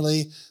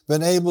continually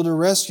been able to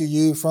rescue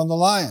you from the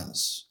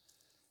lions?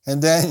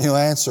 And Daniel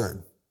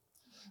answered,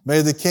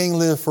 may the king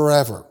live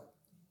forever.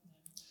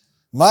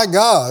 My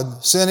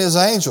God sent his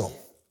angel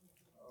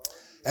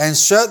and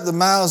shut the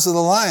mouths of the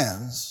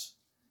lions,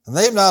 and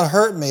they've not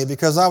hurt me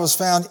because I was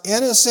found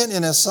innocent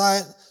in his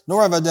sight,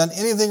 nor have I done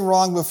anything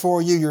wrong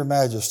before you, your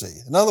majesty.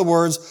 In other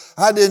words,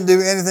 I didn't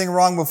do anything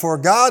wrong before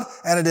God,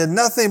 and I did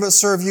nothing but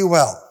serve you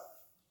well.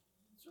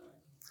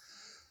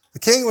 The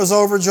king was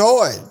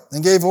overjoyed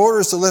and gave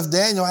orders to lift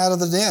Daniel out of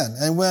the den.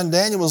 And when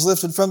Daniel was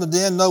lifted from the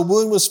den, no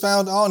wound was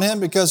found on him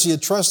because he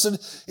had trusted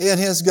in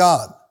his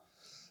God.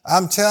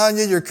 I'm telling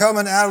you, you're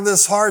coming out of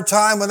this hard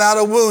time without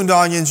a wound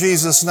on you in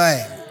Jesus'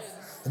 name.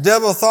 The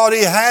devil thought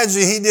he had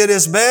you. He did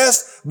his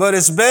best, but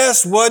his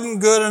best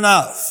wasn't good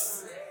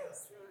enough.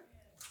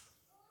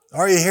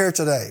 Are you here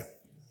today?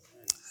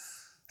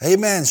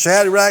 Amen.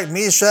 Shadrach,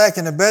 Meshach,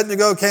 and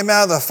Abednego came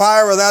out of the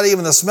fire without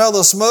even the smell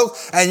of smoke,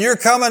 and you're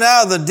coming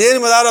out of the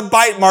den without a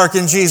bite mark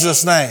in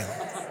Jesus' name.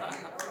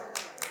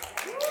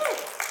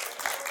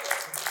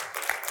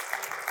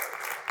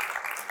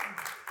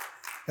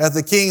 At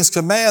the king's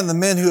command, the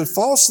men who had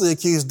falsely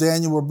accused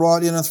Daniel were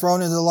brought in and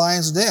thrown into the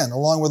lion's den,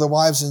 along with their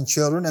wives and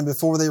children, and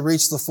before they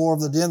reached the floor of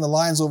the den, the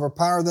lions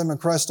overpowered them and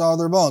crushed all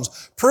their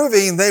bones,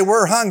 proving they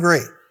were hungry.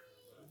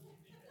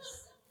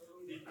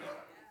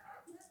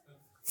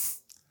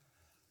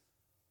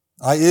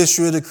 I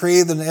issue a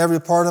decree that in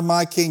every part of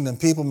my kingdom,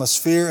 people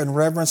must fear and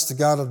reverence the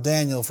God of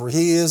Daniel, for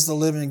he is the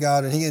living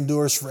God and he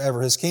endures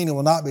forever. His kingdom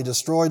will not be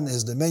destroyed and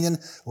his dominion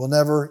will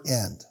never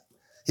end.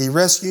 He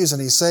rescues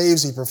and he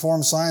saves. He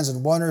performs signs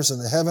and wonders in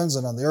the heavens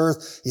and on the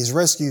earth. He's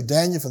rescued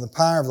Daniel from the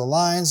power of the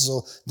lions.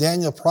 So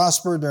Daniel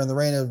prospered during the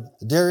reign of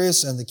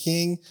Darius and the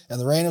king and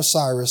the reign of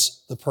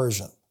Cyrus the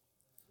Persian.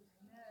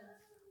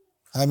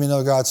 How many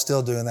know God's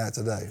still doing that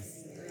today?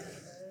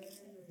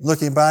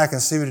 Looking back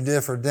and see what he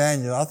did for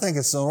Daniel, I think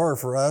it's in order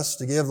for us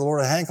to give the Lord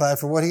a hand clap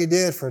for what he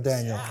did for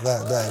Daniel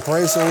that day.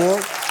 Praise the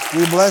Lord.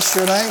 We bless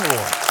your name,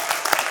 Lord.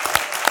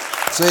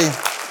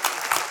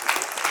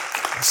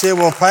 See,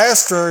 well,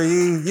 Pastor,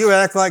 you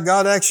act like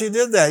God actually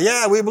did that.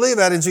 Yeah, we believe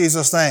that in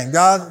Jesus' name.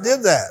 God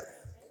did that.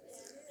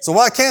 So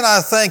why can't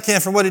I thank him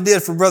for what he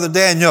did for Brother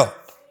Daniel?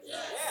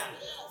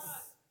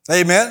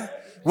 Amen.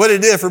 What he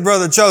did for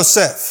Brother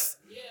Joseph.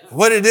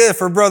 What he did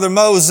for Brother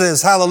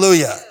Moses.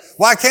 Hallelujah.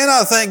 Why can't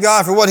I thank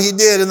God for what he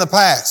did in the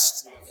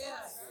past?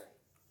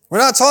 We're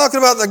not talking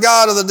about the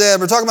God of the dead.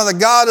 We're talking about the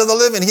God of the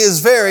living. He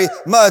is very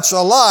much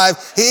alive.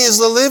 He is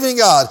the living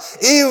God.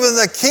 Even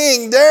the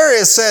King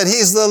Darius said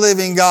he's the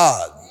living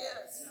God.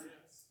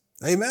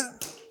 Amen.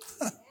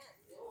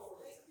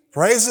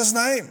 Praise his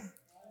name.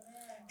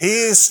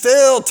 He is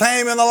still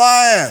taming the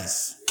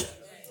lions.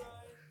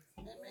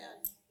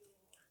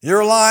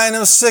 Your lion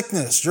of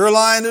sickness, your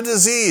lion of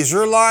disease,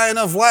 your lion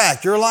of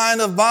lack, your lion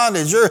of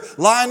bondage, your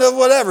lion of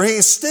whatever.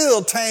 He's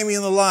still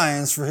taming the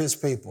lions for his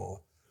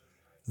people.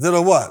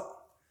 That'll what?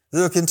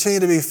 That'll continue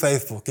to be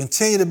faithful,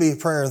 continue to be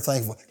prayer and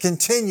thankful,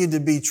 continue to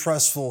be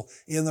trustful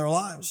in their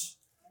lives.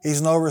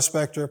 He's no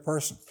respecter of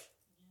person.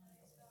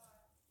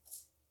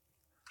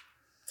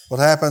 What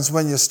happens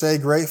when you stay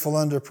grateful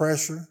under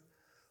pressure?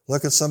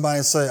 Look at somebody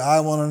and say, I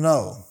want to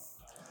know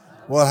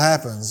what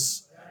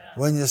happens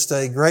when you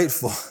stay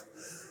grateful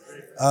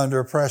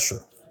under pressure.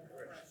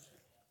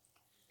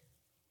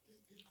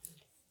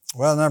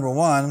 Well, number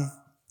one,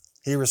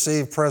 he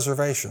received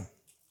preservation,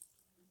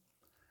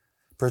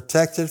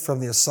 protected from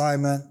the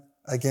assignment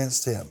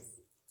against him.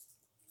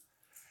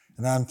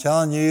 And I'm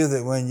telling you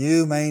that when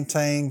you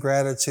maintain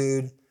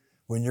gratitude,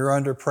 when you're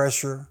under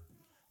pressure,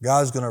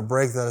 God's going to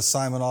break that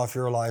assignment off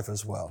your life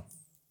as well.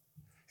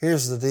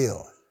 Here's the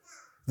deal.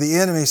 The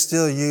enemy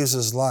still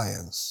uses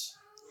lions,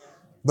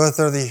 but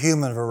they're the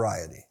human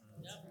variety.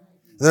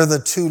 They're the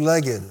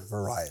two-legged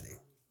variety.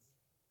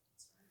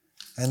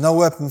 And no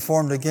weapon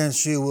formed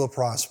against you will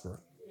prosper.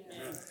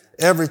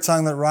 Every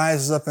tongue that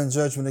rises up in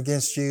judgment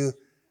against you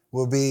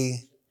will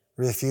be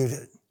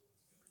refuted.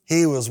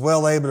 He was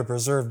well able to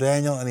preserve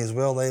Daniel, and he's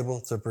well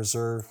able to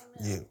preserve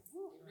you.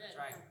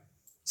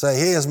 Say,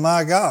 he is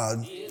my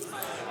God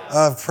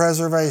of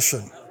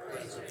preservation.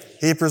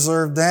 He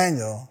preserved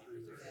Daniel,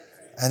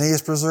 and he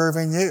is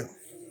preserving you.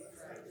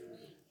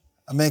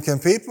 I mean, can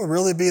people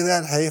really be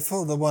that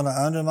hateful to want to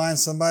undermine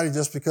somebody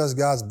just because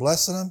God's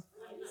blessing them?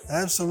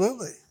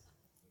 Absolutely.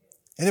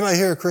 Anybody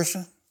here a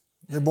Christian?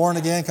 You're born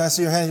again? Can I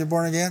see your hand? You're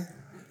born again?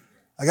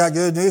 I got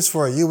good news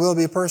for you. You will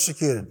be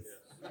persecuted.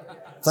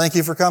 Thank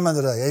you for coming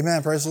today.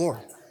 Amen. Praise the Lord.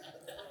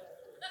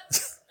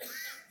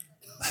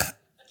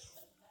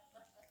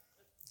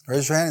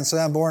 Raise your hand and say,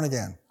 I'm born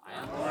again.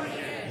 I'm born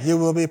again. You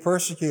will be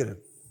persecuted.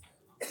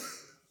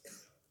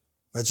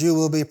 But you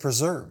will be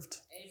preserved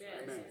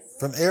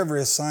from every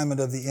assignment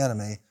of the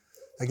enemy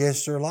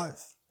against your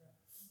life.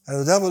 And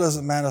the devil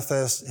doesn't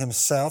manifest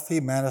himself. He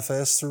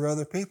manifests through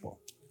other people.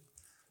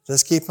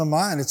 Just keep in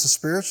mind, it's a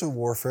spiritual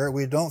warfare.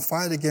 We don't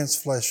fight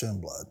against flesh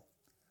and blood.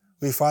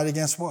 We fight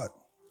against what?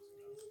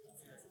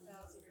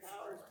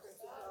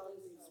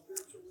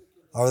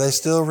 Are they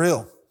still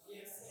real?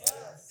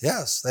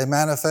 Yes, they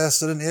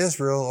manifested in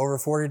Israel over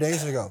 40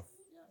 days ago.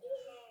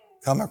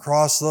 Come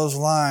across those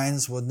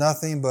lines with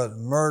nothing but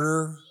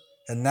murder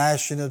and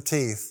gnashing of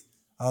teeth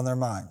on their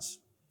minds.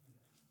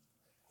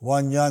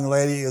 One young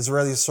lady,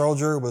 Israeli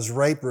soldier, was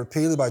raped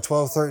repeatedly by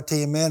 12,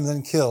 13 men,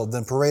 then killed,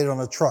 then paraded on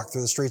a truck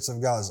through the streets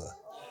of Gaza.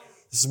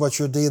 This is what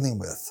you're dealing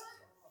with.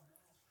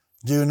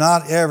 Do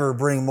not ever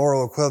bring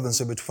moral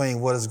equivalency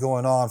between what is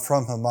going on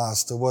from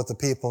Hamas to what the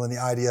people in the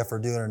IDF are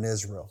doing in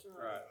Israel.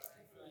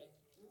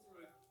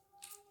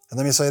 And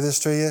let me say this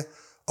to you.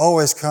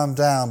 Always come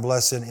down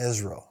blessing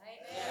Israel.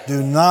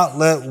 Do not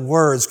let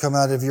words come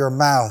out of your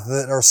mouth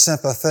that are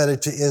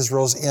sympathetic to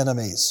Israel's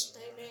enemies.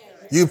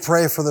 You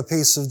pray for the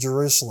peace of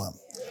Jerusalem.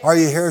 Are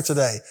you here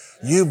today?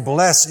 You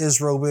bless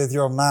Israel with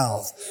your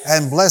mouth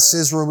and bless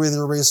Israel with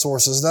your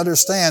resources. And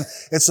understand,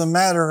 it's a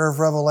matter of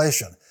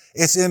revelation.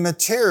 It's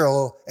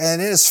immaterial,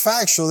 and it is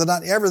factual that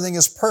not everything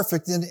is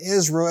perfect in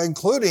Israel,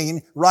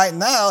 including right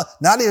now,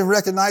 not even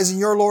recognizing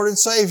your Lord and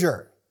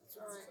Savior.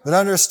 But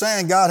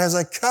understand, God has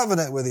a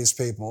covenant with these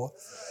people.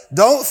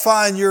 Don't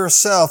find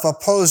yourself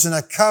opposing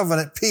a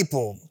covenant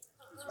people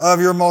of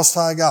your Most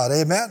High God.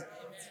 Amen?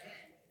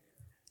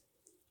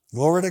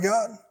 Glory to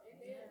God.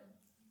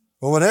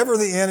 But whatever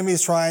the enemy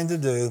is trying to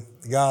do,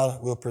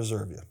 God will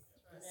preserve you.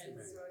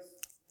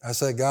 I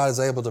said God is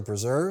able to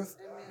preserve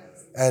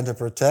and to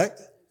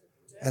protect,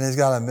 and He's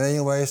got a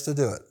million ways to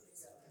do it.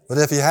 But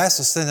if He has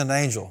to send an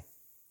angel,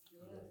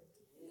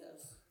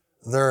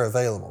 they're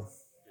available.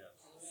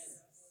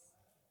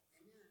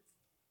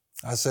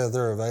 I said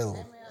they're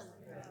available.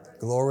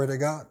 Glory to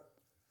God.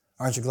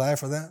 Aren't you glad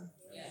for that?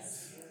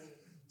 Yes.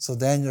 So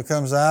Daniel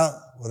comes out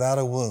without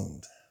a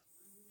wound.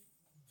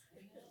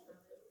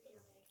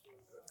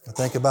 I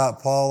think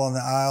about Paul on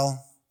the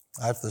isle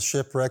after the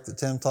shipwreck that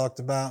Tim talked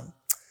about,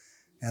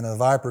 and a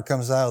viper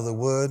comes out of the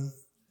wood,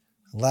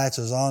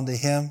 latches onto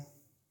him.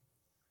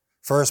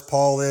 First,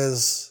 Paul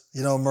is,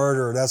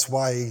 murderer. That's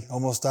why he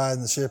almost died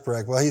in the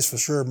shipwreck. Well, he's for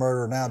sure a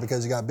murderer now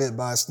because he got bit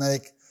by a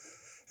snake.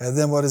 And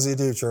then what does he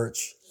do,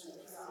 church?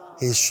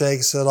 He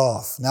shakes it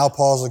off. Now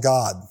Paul's a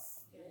God.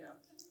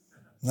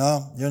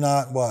 No, you're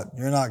not what?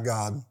 You're not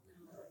God.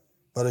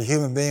 But a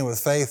human being with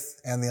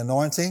faith and the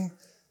anointing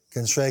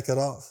can shake it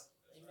off.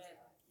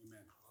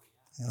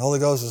 And the Holy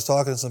Ghost is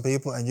talking to some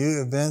people, and you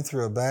have been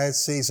through a bad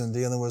season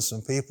dealing with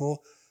some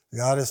people.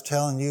 God is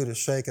telling you to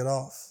shake it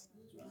off.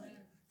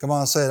 Come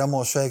on, say it. I'm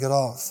going to shake it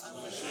off.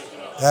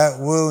 That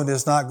wound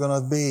is not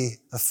going to be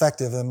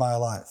effective in my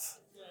life.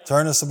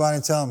 Turn to somebody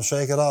and tell them,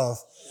 shake it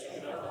off.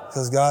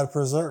 Because God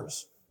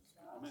preserves.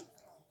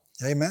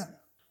 Amen.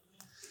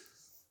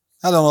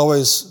 I don't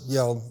always,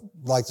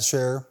 like to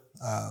share,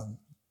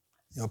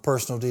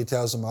 personal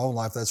details of my own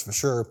life, that's for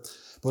sure.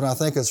 But when I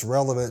think it's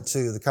relevant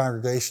to the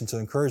congregation, to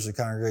encourage the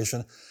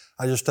congregation,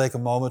 I just take a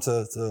moment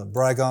to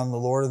brag on the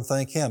Lord and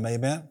thank Him.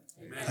 Amen?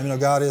 Amen.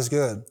 God is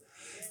good.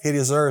 He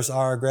deserves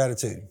our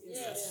gratitude.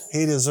 Yes.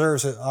 He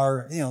deserves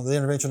our, the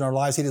intervention in our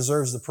lives. He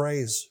deserves the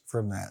praise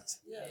from that.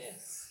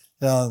 Yes.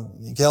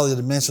 Kelly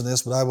had mentioned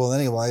this, but I will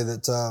anyway,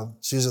 that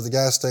she was at the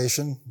gas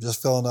station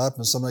just filling up,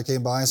 and somebody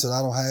came by and said,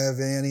 I don't have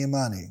any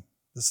money.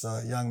 This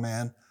young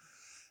man,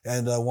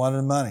 and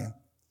wanted money.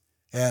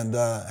 And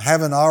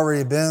having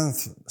already been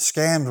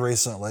scammed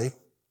recently,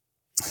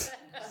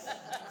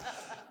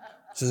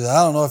 she said,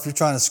 I don't know if you're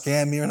trying to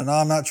scam me or not. No,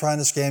 I'm not trying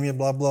to scam you,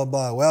 blah, blah,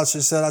 blah. Well,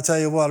 she said, I'll tell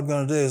you what I'm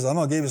going to do is I'm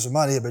going to give you some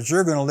money, but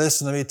you're going to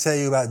listen to me tell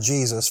you about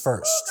Jesus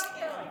first.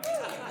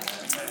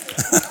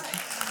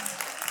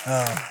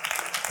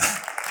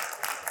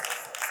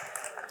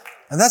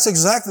 And that's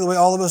exactly the way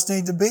all of us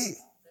need to be.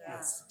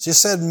 Yes. She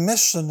said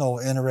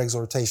missional in her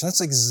exhortation. That's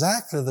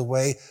exactly the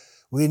way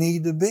we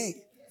need to be.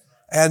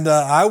 And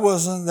I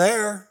wasn't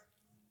there,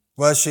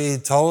 but she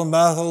told him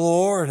about the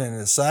Lord and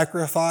His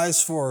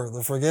sacrifice for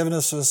the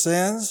forgiveness of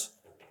sins.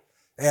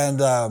 And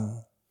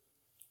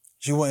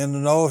she wanted to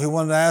know if he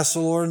wanted to ask the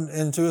Lord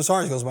into his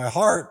heart. He goes, my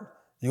heart,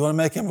 you want to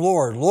make Him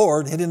Lord?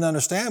 Lord, he didn't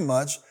understand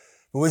much.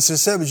 But when she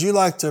said, would you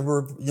like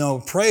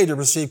to, pray to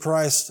receive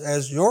Christ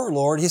as your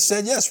Lord? He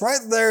said, yes, right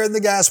there in the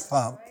gas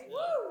pump.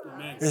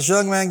 Amen. This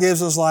young man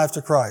gives his life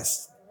to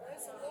Christ.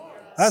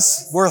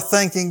 That's worth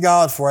thanking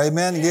God for.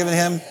 Amen. And giving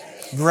Him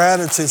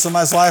gratitude.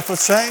 Somebody's life will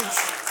change.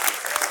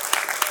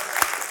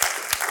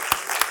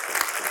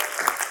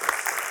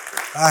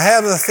 I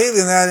have a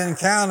feeling that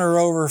encounter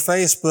over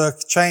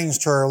Facebook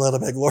changed her a little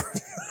bit, Lord.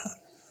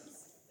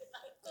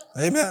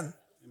 Amen.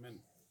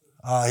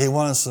 He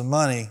wanted some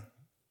money.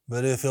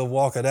 But if he'll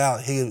walk it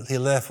out, he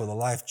left with a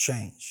life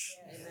change.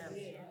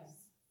 Amen.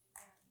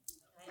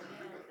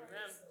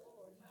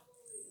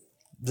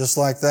 Just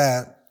like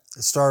that,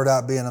 it started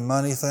out being a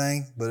money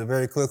thing, but it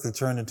very quickly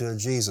turned into a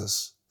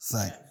Jesus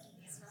thing.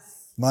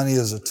 Money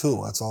is a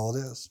tool. That's all it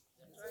is.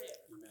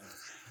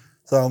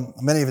 So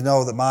many of you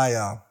know that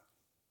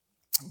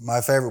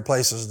my favorite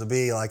places to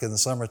be, like in the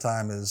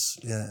summertime, is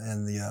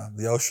in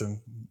the ocean.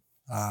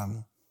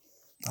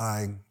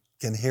 I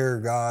can hear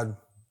God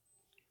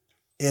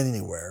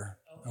anywhere,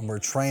 and we're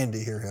trained to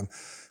hear Him.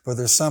 But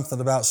there's something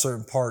about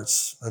certain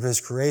parts of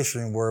His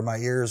creation where my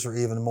ears are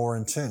even more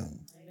in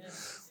tune.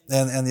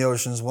 And the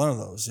ocean is one of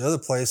those. The other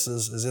place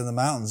is in the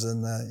mountains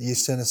in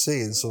East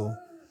Tennessee. And so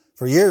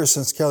for years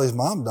since Kelly's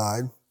mom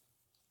died,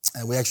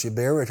 and we actually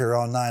buried her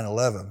on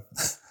 9/11,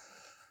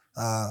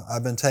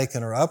 I've been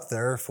taking her up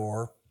there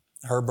for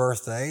her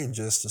birthday,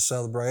 just to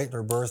celebrate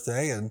her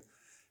birthday. And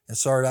it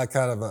started out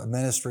kind of a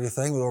ministry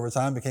thing, but over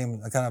time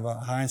became a kind of a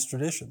Heinz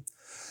tradition.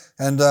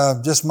 And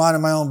just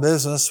minding my own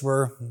business,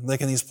 we're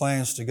making these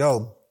plans to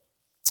go.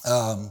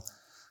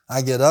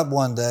 I get up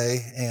one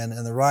day, and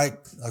in the right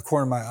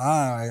corner of my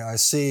eye, I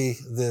see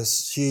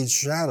this huge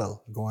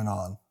shadow going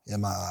on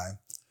in my eye.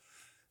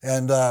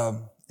 And,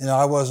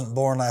 I wasn't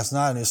born last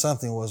night. I knew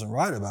something wasn't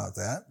right about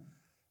that.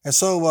 And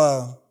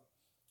so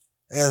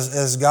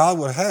as God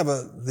would have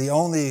it, the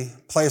only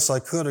place I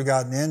could have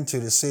gotten into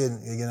to see an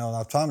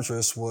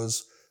optometrist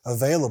was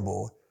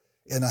available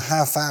in a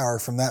half hour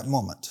from that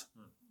moment.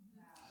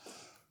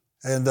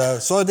 And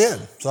so I did.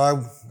 So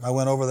I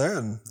went over there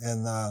and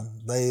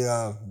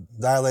they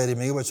dilated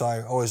me, which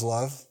I always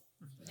love.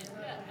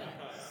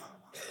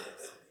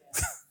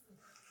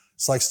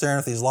 It's like staring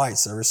at these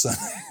lights every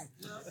Sunday.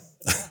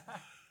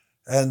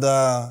 And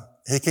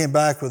he came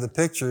back with the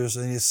pictures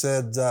and he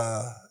said,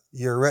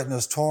 your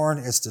retina's torn,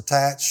 it's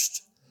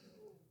detached.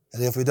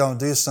 And if we don't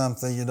do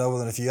something,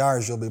 within a few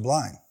hours, you'll be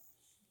blind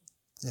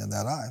in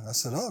that eye. I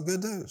said, oh,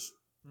 good news.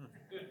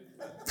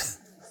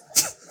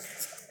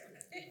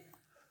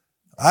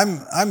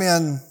 I'm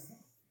in,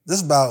 this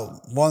is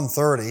about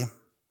 1:30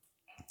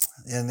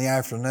 in the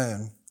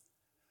afternoon.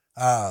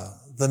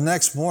 The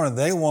next morning,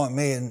 they want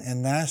me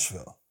in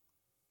Nashville.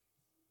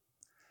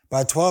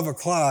 By 12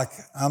 o'clock,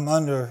 I'm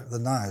under the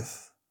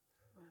knife.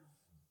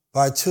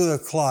 By 2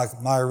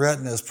 o'clock, my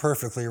retina is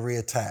perfectly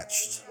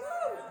reattached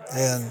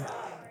and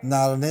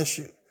not an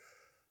issue.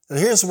 But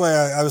here's the way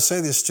I would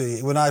say this to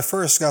you. When I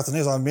first got the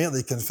news, I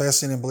immediately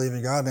confessing and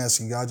believing God and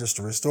asking God just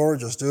to restore,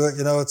 just do it.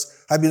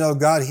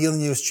 God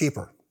healing you is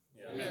cheaper.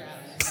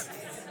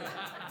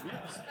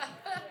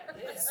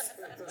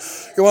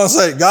 Come on,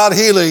 say, God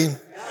healing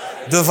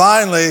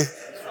divinely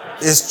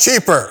is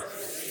cheaper.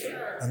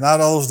 And not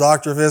all those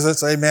doctor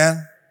visits,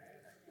 amen?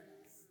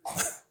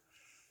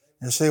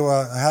 You see,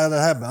 well, how did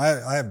that happen?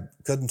 I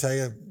couldn't tell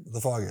you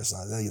the foggiest.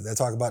 They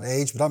talk about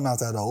age, but I'm not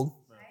that old.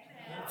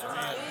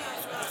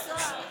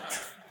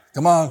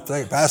 Come on,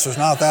 pastor's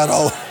not that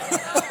old.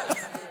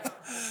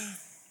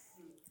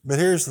 But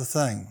here's the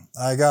thing.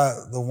 I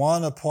got the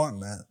one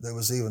appointment that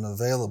was even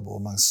available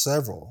among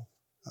several,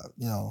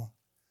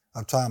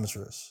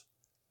 optometrists.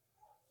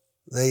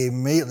 They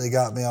immediately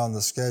got me on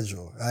the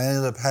schedule. I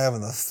ended up having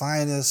the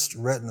finest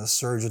retina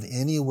surgeon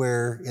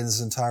anywhere in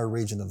this entire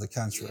region of the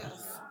country.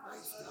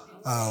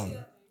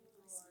 And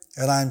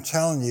I'm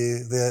telling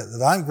you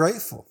that I'm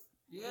grateful.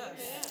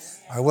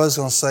 I was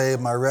going to say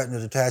my retina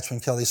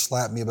detachment, Kelly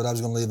slapped me, but I was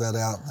going to leave that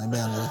out.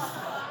 Amen.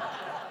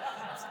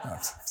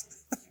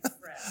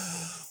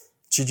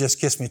 She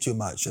just kissed me too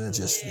much, and it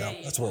just,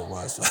 that's what it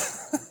was.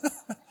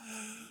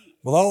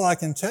 Well, all I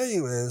can tell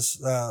you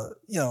is,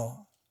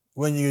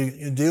 when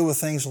you deal with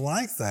things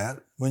like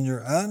that, when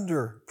you're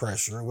under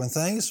pressure, when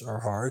things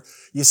are hard,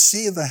 you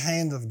see the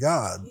hand of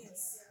God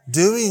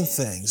doing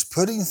things,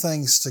 putting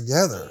things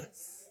together.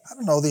 I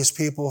don't know these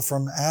people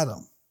from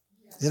Adam.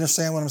 You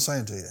understand what I'm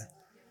saying to you?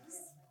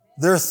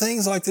 There are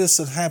things like this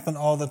that happen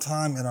all the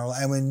time in our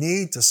life, and we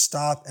need to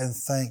stop and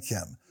thank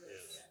Him.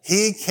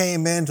 He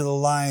came into the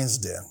lion's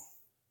den,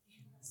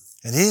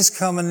 and He's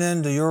coming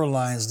into your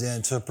lion's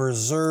den to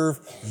preserve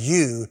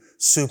you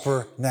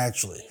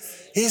supernaturally.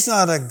 He's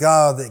not a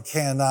God that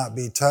cannot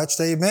be touched,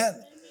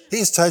 amen?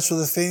 He's touched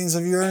with the feelings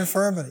of your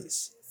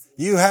infirmities.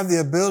 You have the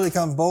ability to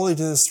come boldly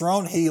to His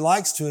throne. He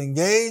likes to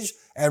engage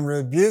and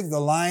rebuke the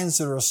lions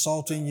that are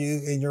assaulting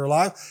you in your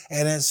life.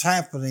 And it's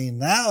happening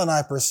now, and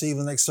I perceive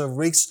in the next several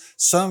weeks,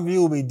 some of you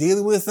will be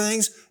dealing with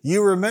things.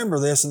 You remember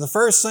this, and the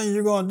first thing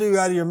you're going to do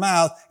out of your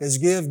mouth is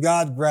give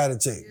God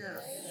gratitude.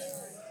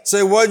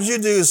 Say, what did you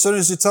do as soon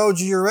as He told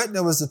you your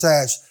retina was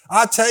detached?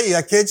 I tell you,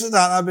 I kid you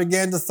not, I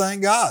began to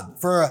thank God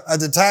for a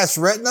detached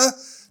retina.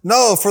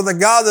 No, for the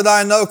God that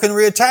I know can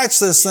reattach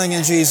this thing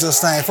in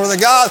Jesus' name. For the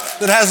God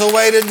that has a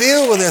way to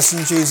deal with this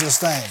in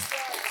Jesus' name.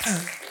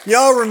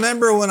 Y'all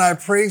remember when I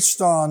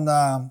preached on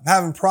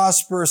having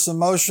prosperous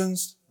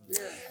emotions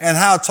and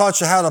how it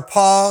taught you how to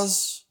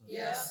pause?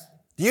 Yes.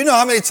 Do you know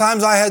how many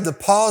times I had to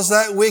pause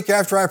that week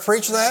after I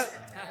preached that?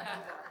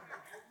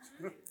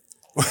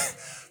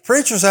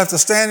 Preachers have to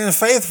stand in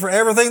faith for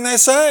everything they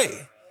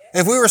say.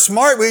 If we were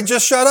smart, we'd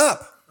just shut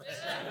up.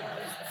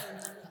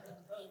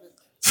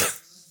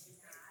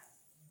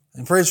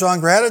 And preach on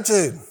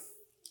gratitude.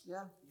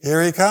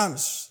 Here He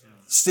comes.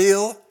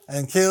 Steal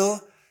and kill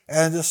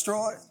and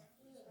destroy.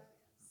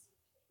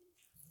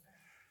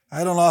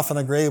 I don't often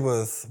agree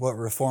with what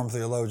Reformed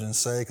theologians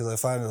say because I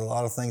find that a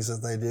lot of things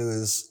that they do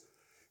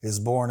is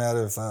born out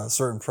of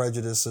certain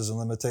prejudices and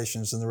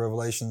limitations in the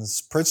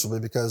revelations, principally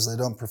because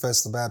they don't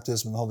profess the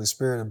baptism of the Holy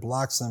Spirit. It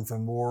blocks them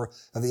from more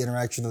of the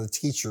interaction of the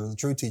teacher, the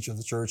true teacher of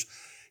the church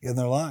in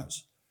their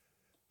lives.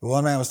 But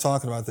one man was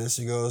talking about this.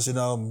 He goes,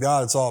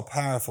 God's all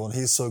powerful and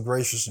He's so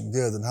gracious and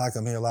good, then how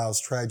come He allows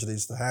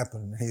tragedies to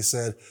happen? And he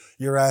said,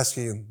 you're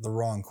asking the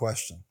wrong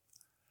question.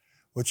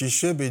 What you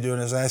should be doing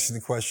is asking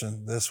the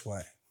question this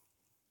way.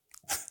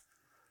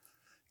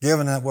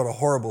 Given what a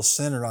horrible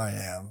sinner I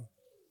am,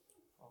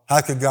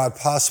 how could God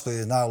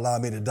possibly not allow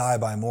me to die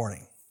by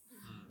morning?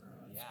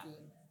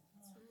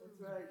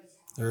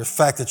 The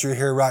fact that you're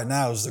here right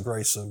now is the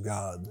grace of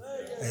God.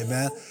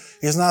 Amen.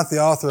 He's not the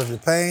author of your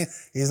pain.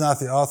 He's not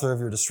the author of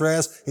your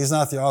distress. He's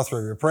not the author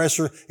of your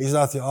pressure. He's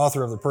not the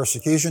author of the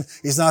persecution.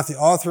 He's not the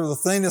author of the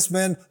thing that's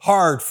been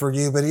hard for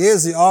you, but He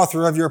is the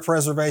author of your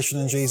preservation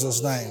in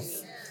Jesus' name.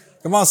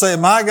 Come on, say,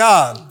 my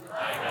God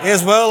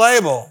is well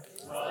able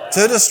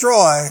to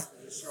destroy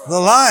the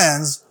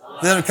lions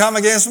that have come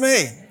against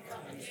me.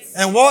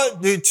 And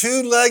what do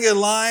two-legged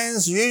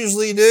lions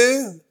usually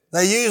do?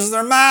 They use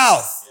their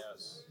mouth.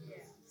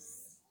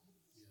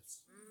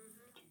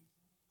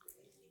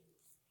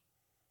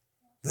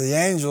 The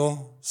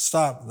angel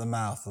stopped the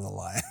mouth of the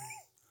lion.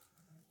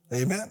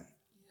 Amen.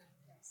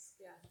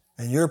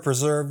 And you're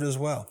preserved as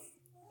well.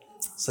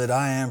 Said,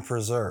 I am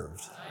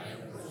preserved.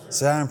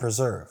 Say, I am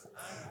preserved.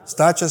 It's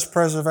not just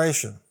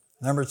preservation.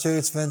 Number 2,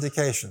 it's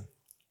vindication.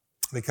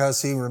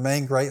 Because he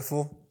remained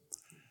grateful,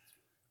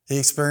 he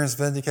experienced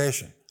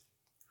vindication.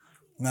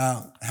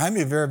 Now, how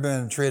many of you have ever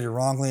been treated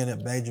wrongly and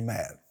it made you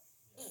mad?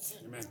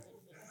 Amen.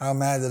 How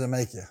mad did it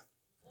make you?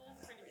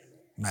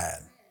 Mad.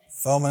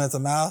 Foaming at the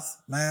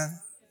mouth, mad.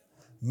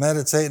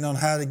 Meditating on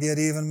how to get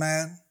even,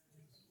 mad.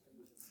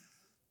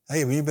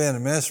 Hey, when you've been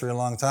in ministry a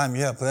long time,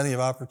 you have plenty of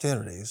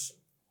opportunities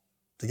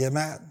to get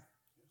mad.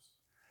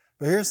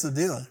 But here's the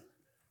deal.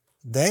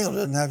 Daniel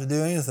didn't have to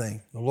do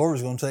anything. The Lord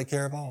was going to take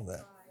care of all of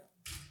that.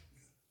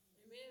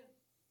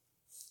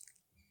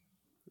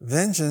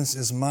 Vengeance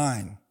is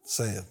mine,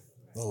 saith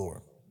the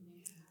Lord.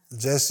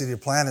 Jesse the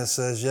planter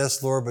says,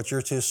 yes, Lord, but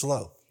you're too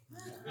slow.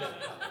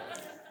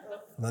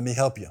 Let me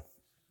help you.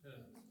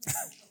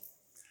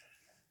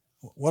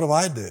 What do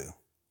I do?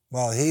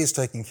 Well, he's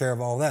taking care of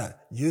all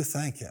that. You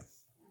thank him.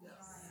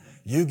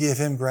 You give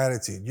him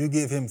gratitude. You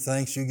give him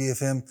thanks. You give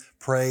him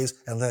praise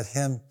and let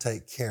him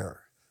take care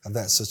of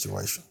that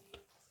situation.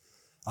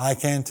 I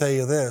can tell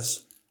you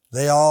this.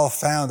 They all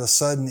found a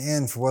sudden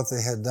end for what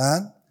they had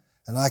done.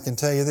 And I can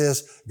tell you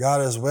this,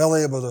 God is well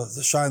able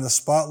to shine the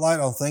spotlight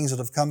on things that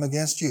have come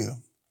against you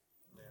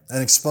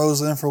and expose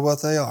them for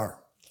what they are.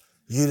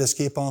 You just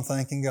keep on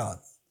thanking God.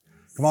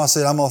 Come on,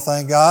 say it. I'm going to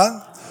thank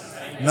God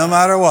no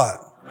matter what.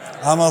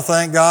 I'm going to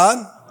thank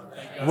God,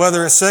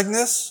 whether it's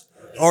sickness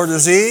or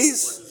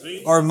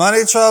disease or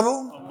money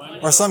trouble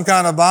or some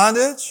kind of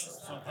bondage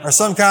or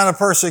some kind of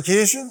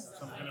persecution.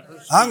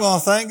 I'm going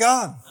to thank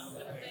God.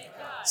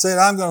 Say it.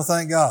 I'm going to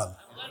thank God.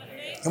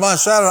 Come on,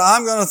 shout it.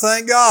 I'm going to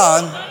thank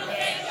God.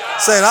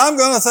 Say it, I'm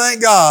going to thank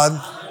God.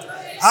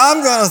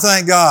 I'm going to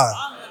thank God.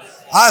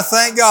 I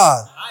thank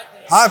God.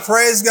 I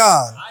praise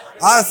God.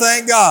 I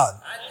thank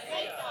God.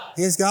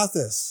 He's got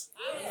this.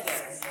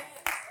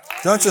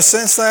 Don't you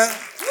sense that?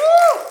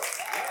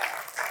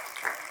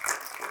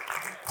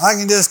 I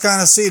can just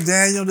kind of see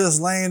Daniel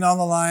just laying on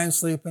the lion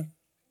sleeping.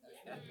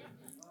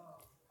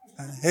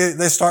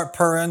 They start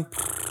purring.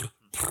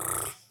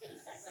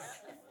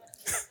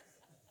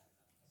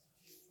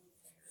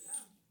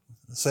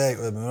 Say it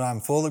with me. I'm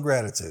full of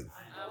gratitude.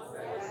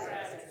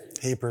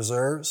 He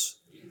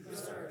preserves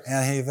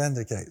and he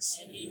vindicates.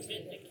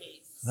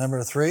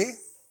 Number 3,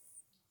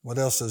 what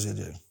else does he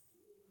do?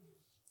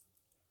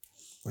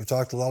 We've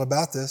talked a lot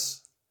about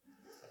this.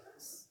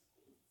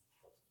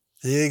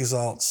 He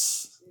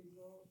exalts.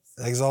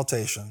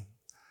 Exaltation.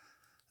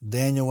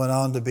 Daniel went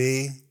on to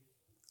be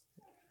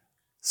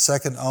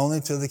second only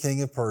to the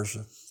king of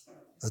Persia,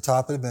 the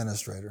top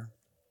administrator,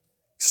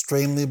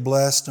 extremely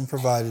blessed and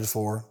provided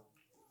for.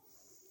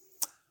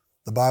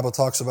 The Bible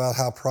talks about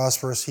how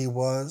prosperous he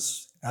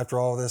was after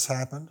all this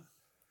happened.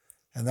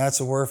 And that's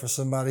a word for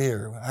somebody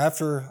here.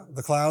 After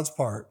the clouds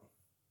part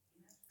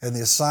and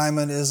the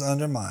assignment is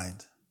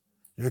undermined,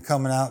 you're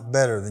coming out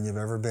better than you've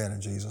ever been in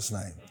Jesus'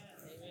 name.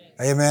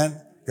 Amen.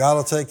 God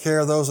will take care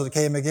of those that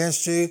came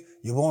against you.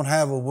 You won't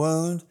have a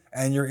wound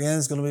and your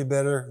end's going to be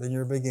better than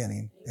your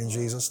beginning in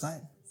Jesus'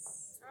 name.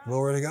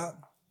 Glory to God.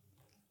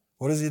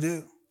 What does he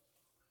do?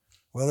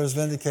 Well, there's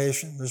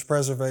vindication, there's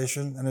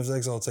preservation, and there's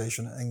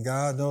exaltation. And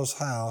God knows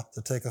how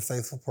to take a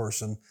faithful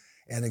person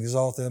and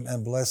exalt them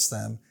and bless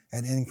them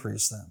and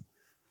increase them.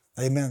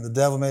 Amen. The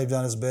devil may have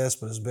done his best,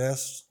 but his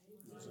best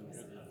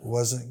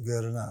wasn't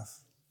good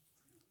enough.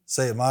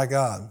 Say it, my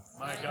God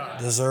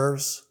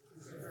deserves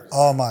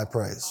all my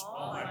praise.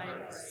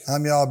 How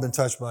many of y'all have been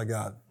touched by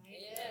God?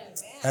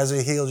 Has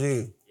he healed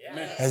you?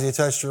 Has he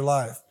touched your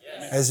life?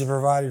 Has he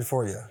provided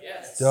for you?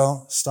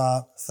 Don't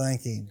stop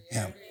thanking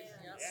him.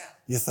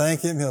 You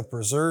thank him, he'll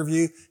preserve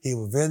you, he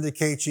will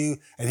vindicate you,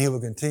 and he will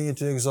continue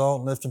to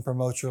exalt, lift, and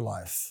promote your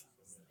life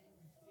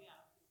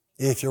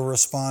if you'll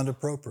respond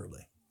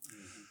appropriately.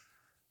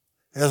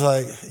 As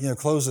I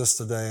close this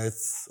today,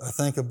 I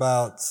think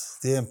about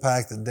the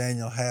impact that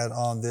Daniel had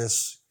on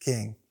this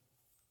king.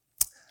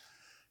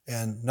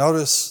 And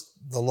notice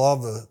the law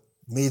of the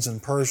Medes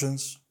and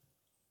Persians,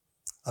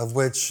 of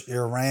which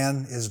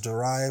Iran is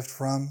derived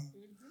from.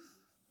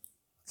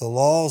 The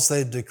laws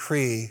they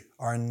decree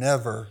are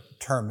never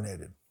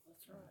terminated.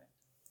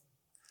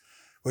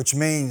 Which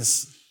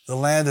means the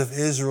land of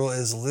Israel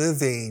is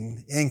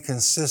living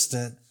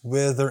inconsistent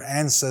with their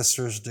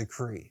ancestors'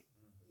 decree.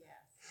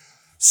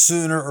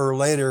 Sooner or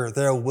later,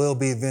 there will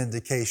be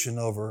vindication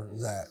over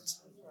that.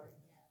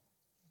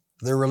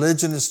 Their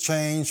religion has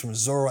changed from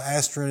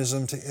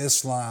Zoroastrianism to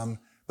Islam,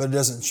 but it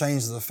doesn't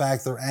change the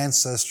fact their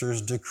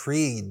ancestors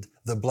decreed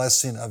the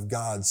blessing of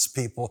God's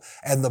people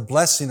and the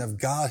blessing of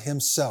God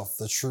himself,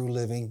 the true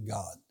living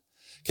God.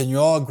 Can you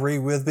all agree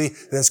with me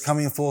that it's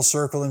coming full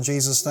circle in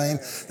Jesus' name?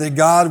 That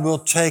God will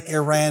take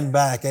Iran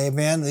back.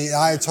 Amen. The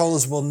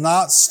Ayatollahs will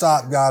not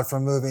stop God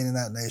from moving in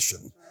that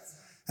nation.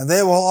 And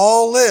they will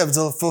all live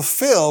to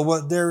fulfill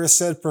what Darius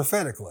said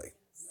prophetically.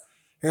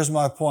 Here's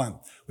my point.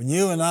 When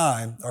you and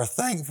I are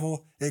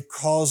thankful, it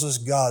causes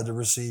God to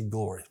receive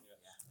glory.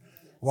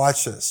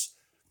 Watch this.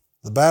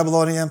 The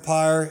Babylonian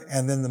Empire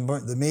and then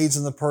the Medes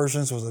and the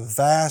Persians was a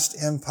vast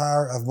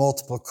empire of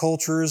multiple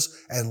cultures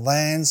and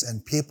lands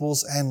and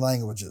peoples and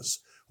languages.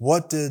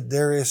 What did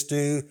Darius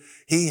do?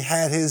 He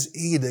had his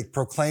edict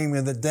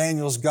proclaiming that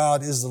Daniel's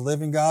God is the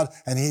living God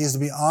and he is to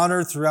be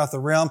honored throughout the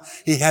realm.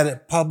 He had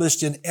it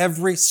published in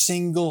every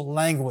single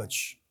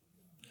language.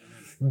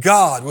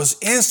 God was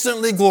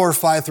instantly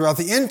glorified throughout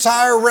the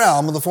entire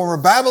realm of the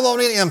former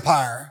Babylonian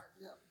Empire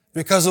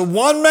because of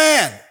one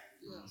man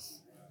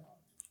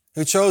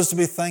who chose to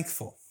be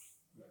thankful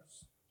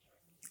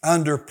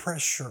under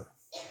pressure.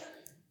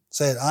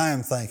 Say it, I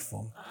am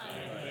thankful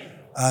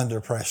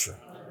under pressure.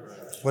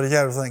 What did you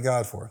have to thank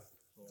God for?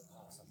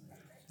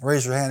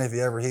 Raise your hand if He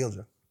ever healed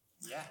you.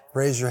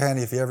 Raise your hand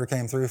if He ever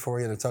came through for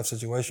you in a tough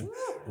situation.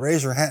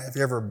 Raise your hand if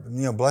He ever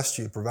blessed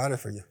you, provided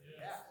for you.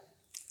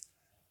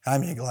 How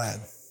many are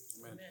glad?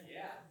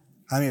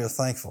 How many are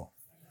thankful?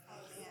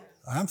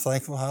 I'm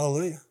thankful.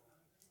 Hallelujah.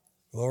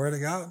 Glory to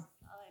God.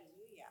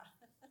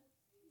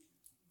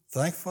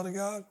 Thankful to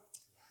God.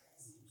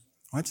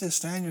 Why don't you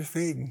stand your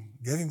feet and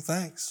give Him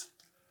thanks?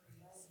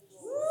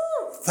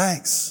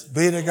 Thanks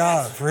be to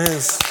God for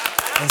His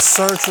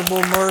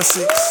unsearchable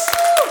mercies.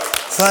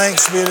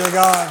 Thanks be to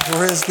God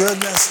for His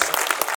goodness.